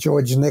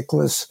George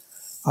Nicholas,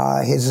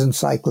 his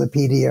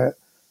encyclopedia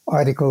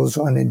articles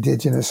on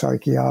Indigenous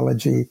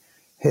archaeology,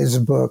 his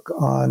book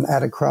on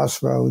At a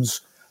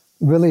Crossroads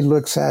really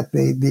looks at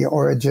the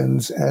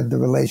origins and the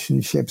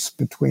relationships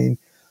between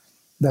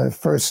the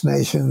First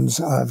Nations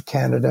of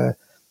Canada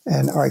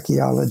and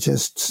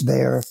archaeologists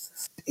there.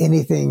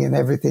 Anything and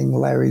everything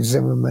Larry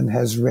Zimmerman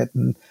has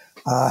written.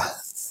 I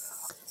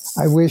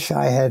wish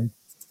I had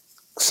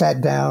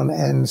sat down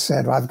and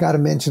said, well, I've got to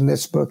mention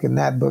this book and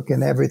that book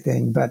and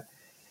everything. But,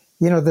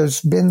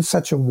 there's been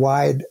such a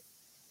wide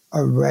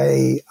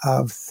array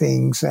of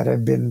things that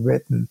have been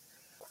written.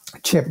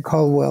 Chip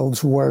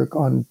Colwell's work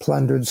on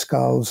plundered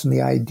skulls and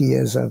the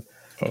ideas of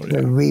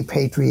the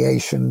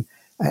repatriation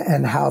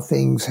and how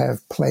things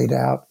have played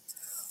out.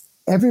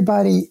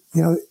 Everybody,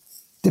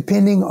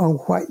 depending on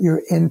what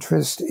your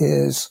interest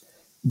is,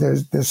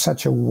 there's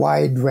such a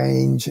wide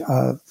range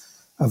of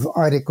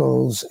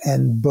articles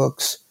and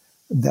books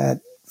that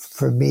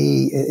for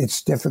me,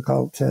 it's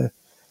difficult to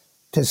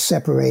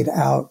separate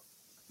out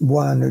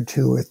one or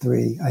two or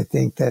three. I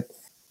think that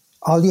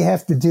all you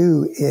have to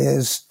do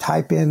is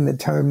type in the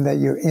term that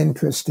you're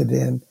interested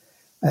in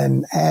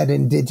and add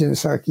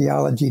Indigenous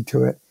archaeology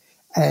to it,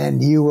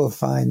 and you will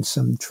find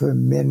some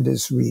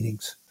tremendous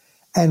readings.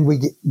 And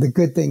the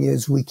good thing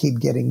is we keep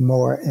getting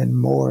more and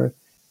more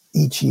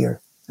each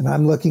year. And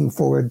I'm looking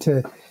forward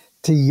to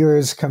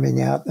yours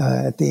coming out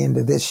at the end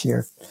of this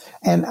year.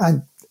 And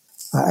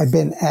I've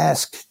been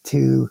asked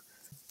to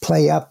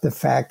play up the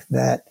fact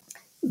that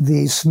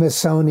the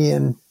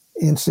Smithsonian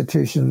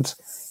Institution's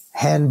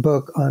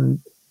Handbook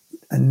on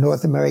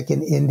North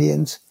American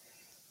Indians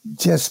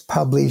just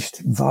published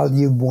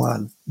Volume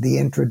 1, the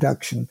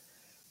introduction.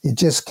 It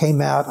just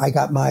came out. I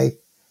got my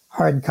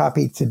hard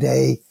copy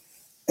today.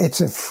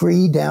 It's a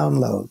free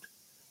download.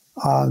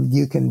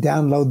 You can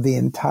download the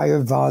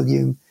entire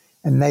volume,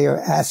 and they are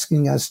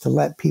asking us to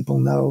let people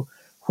know.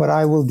 What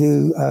I will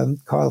do,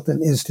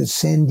 Carlton, is to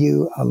send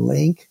you a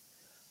link.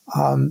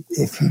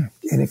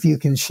 If you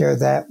can share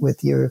that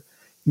with your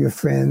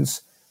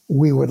friends,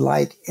 we would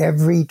like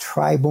every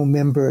tribal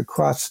member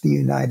across the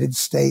United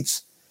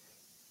States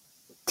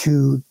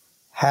to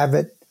have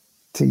it,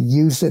 to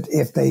use it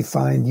if they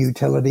find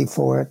utility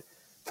for it.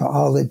 For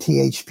all the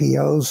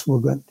THPOs, we're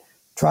going to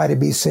try to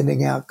be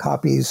sending out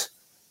copies.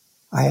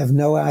 I have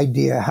no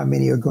idea how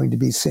many are going to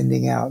be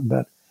sending out,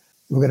 but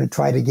we're going to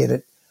try to get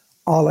it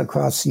all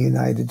across the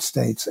United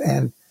States.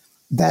 And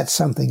that's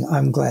something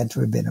I'm glad to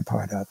have been a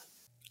part of.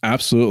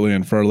 Absolutely.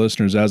 And for our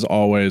listeners, as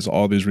always,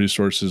 all these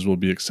resources will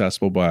be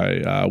accessible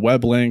by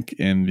web link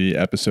in the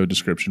episode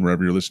description,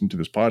 wherever you're listening to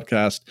this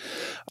podcast.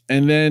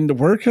 And then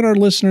where can our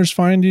listeners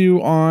find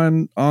you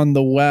on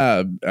the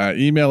web?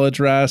 Email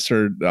address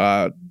or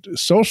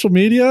social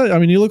media? I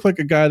mean, you look like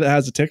a guy that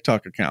has a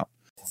TikTok account.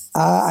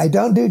 I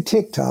don't do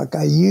TikTok.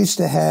 I used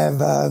to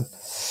have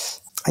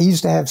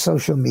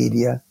social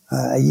media.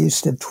 I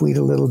used to tweet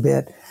a little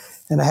bit,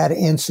 and I had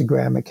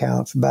Instagram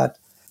accounts, but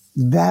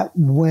that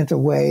went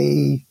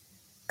away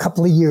a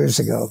couple of years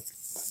ago.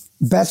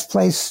 Best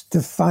place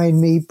to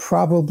find me,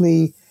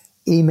 probably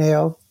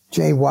email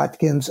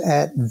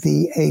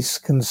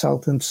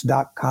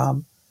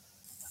jwatkins@theaceconsultants.com.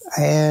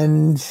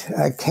 And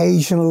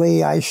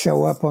occasionally I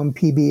show up on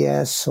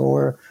PBS,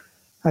 or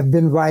I've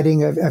been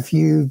writing a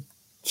few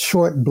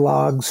short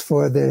blogs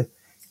for the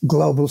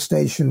Global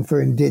Station for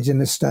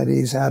Indigenous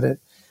Studies out at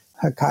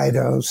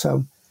Hokkaido.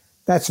 So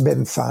that's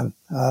been fun,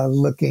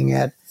 looking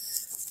at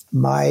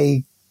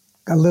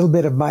a little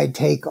bit of my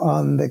take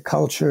on the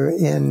culture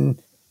in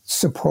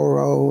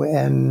Sapporo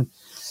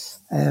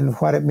and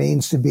what it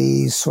means to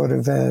be sort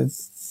of a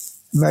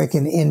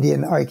American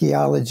Indian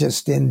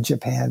archaeologist in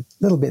Japan.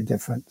 A little bit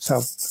different.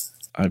 So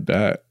I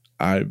bet.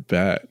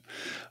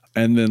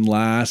 And then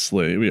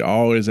lastly, we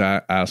always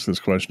ask this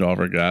question to all of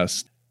our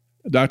guests.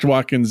 Dr.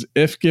 Watkins,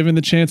 if given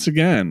the chance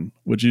again,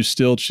 would you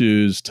still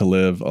choose to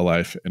live a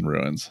life in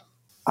ruins?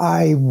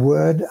 I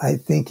would. I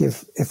think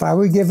if I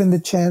were given the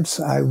chance,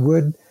 I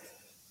would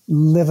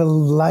live a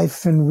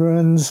life in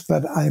ruins,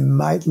 but I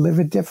might live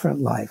a different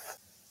life.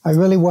 I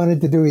really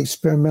wanted to do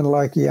experimental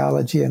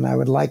archaeology, and I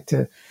would like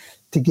to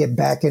get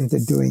back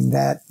into doing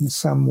that in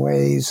some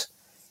ways.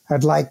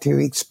 I'd like to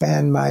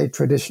expand my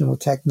traditional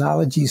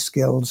technology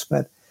skills,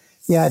 but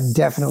Yeah,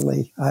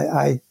 definitely.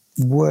 I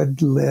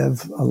would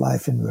live a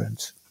life in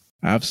ruins.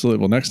 Absolutely.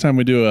 Well, next time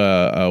we do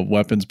a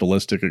weapons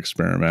ballistic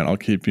experiment, I'll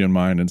keep you in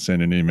mind and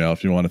send an email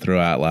if you want to throw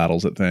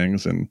atlatls at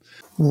things. And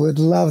would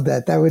love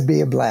that. That would be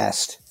a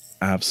blast.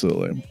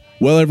 Absolutely.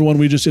 Well, everyone,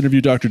 we just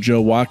interviewed Dr.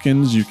 Joe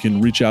Watkins. You can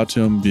reach out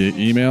to him via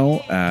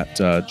email at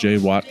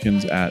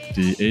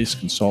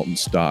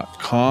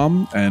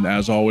jwatkins@theaceconsultants.com. And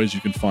as always,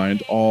 you can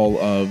find all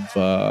of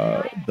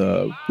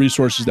the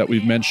resources that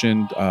we've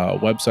mentioned,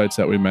 websites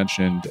that we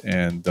mentioned,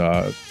 and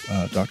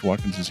Dr.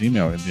 Watkins'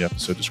 email in the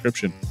episode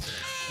description.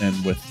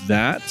 And with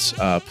that,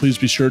 please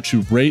be sure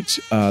to rate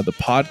the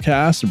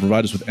podcast and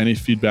provide us with any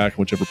feedback on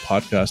whichever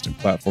podcasting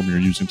platform you're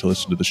using to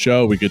listen to the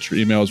show. We get your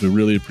emails. We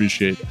really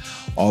appreciate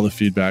all the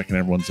feedback and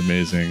everyone's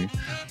amazing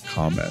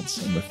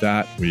comments. And with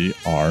that, we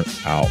are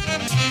out.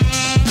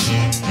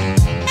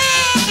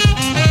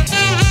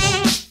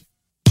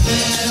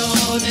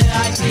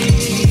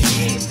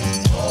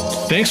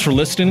 Thanks for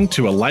listening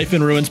to A Life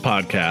in Ruins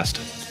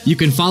podcast. You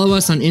can follow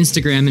us on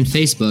Instagram and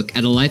Facebook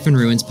at A Life in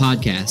Ruins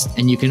Podcast,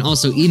 and you can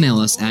also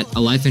email us at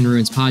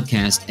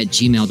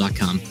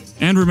alifeinruinspodcast@gmail.com.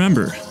 And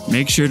remember,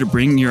 make sure to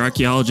bring your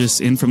archaeologists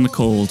in from the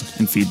cold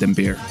and feed them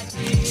beer.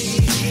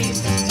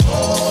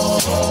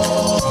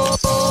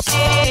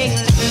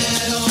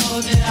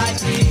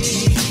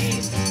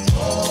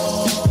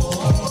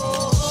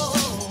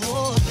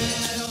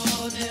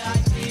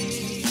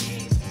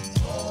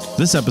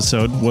 This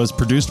episode was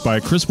produced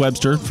by Chris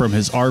Webster from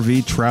his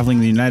RV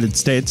traveling the United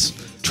States,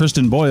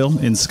 Tristan Boyle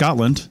in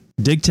Scotland,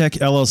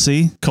 DigTech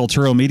LLC,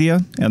 Cultural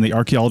Media, and the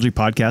Archaeology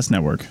Podcast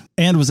Network,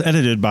 and was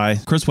edited by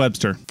Chris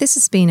Webster. This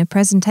has been a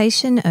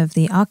presentation of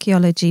the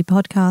Archaeology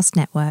Podcast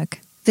Network.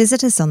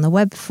 Visit us on the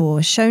web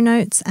for show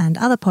notes and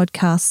other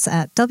podcasts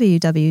at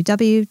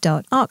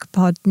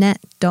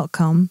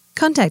www.archpodnet.com.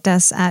 Contact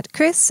us at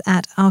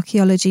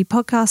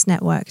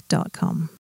chris@archaeologypodcastnetwork.com.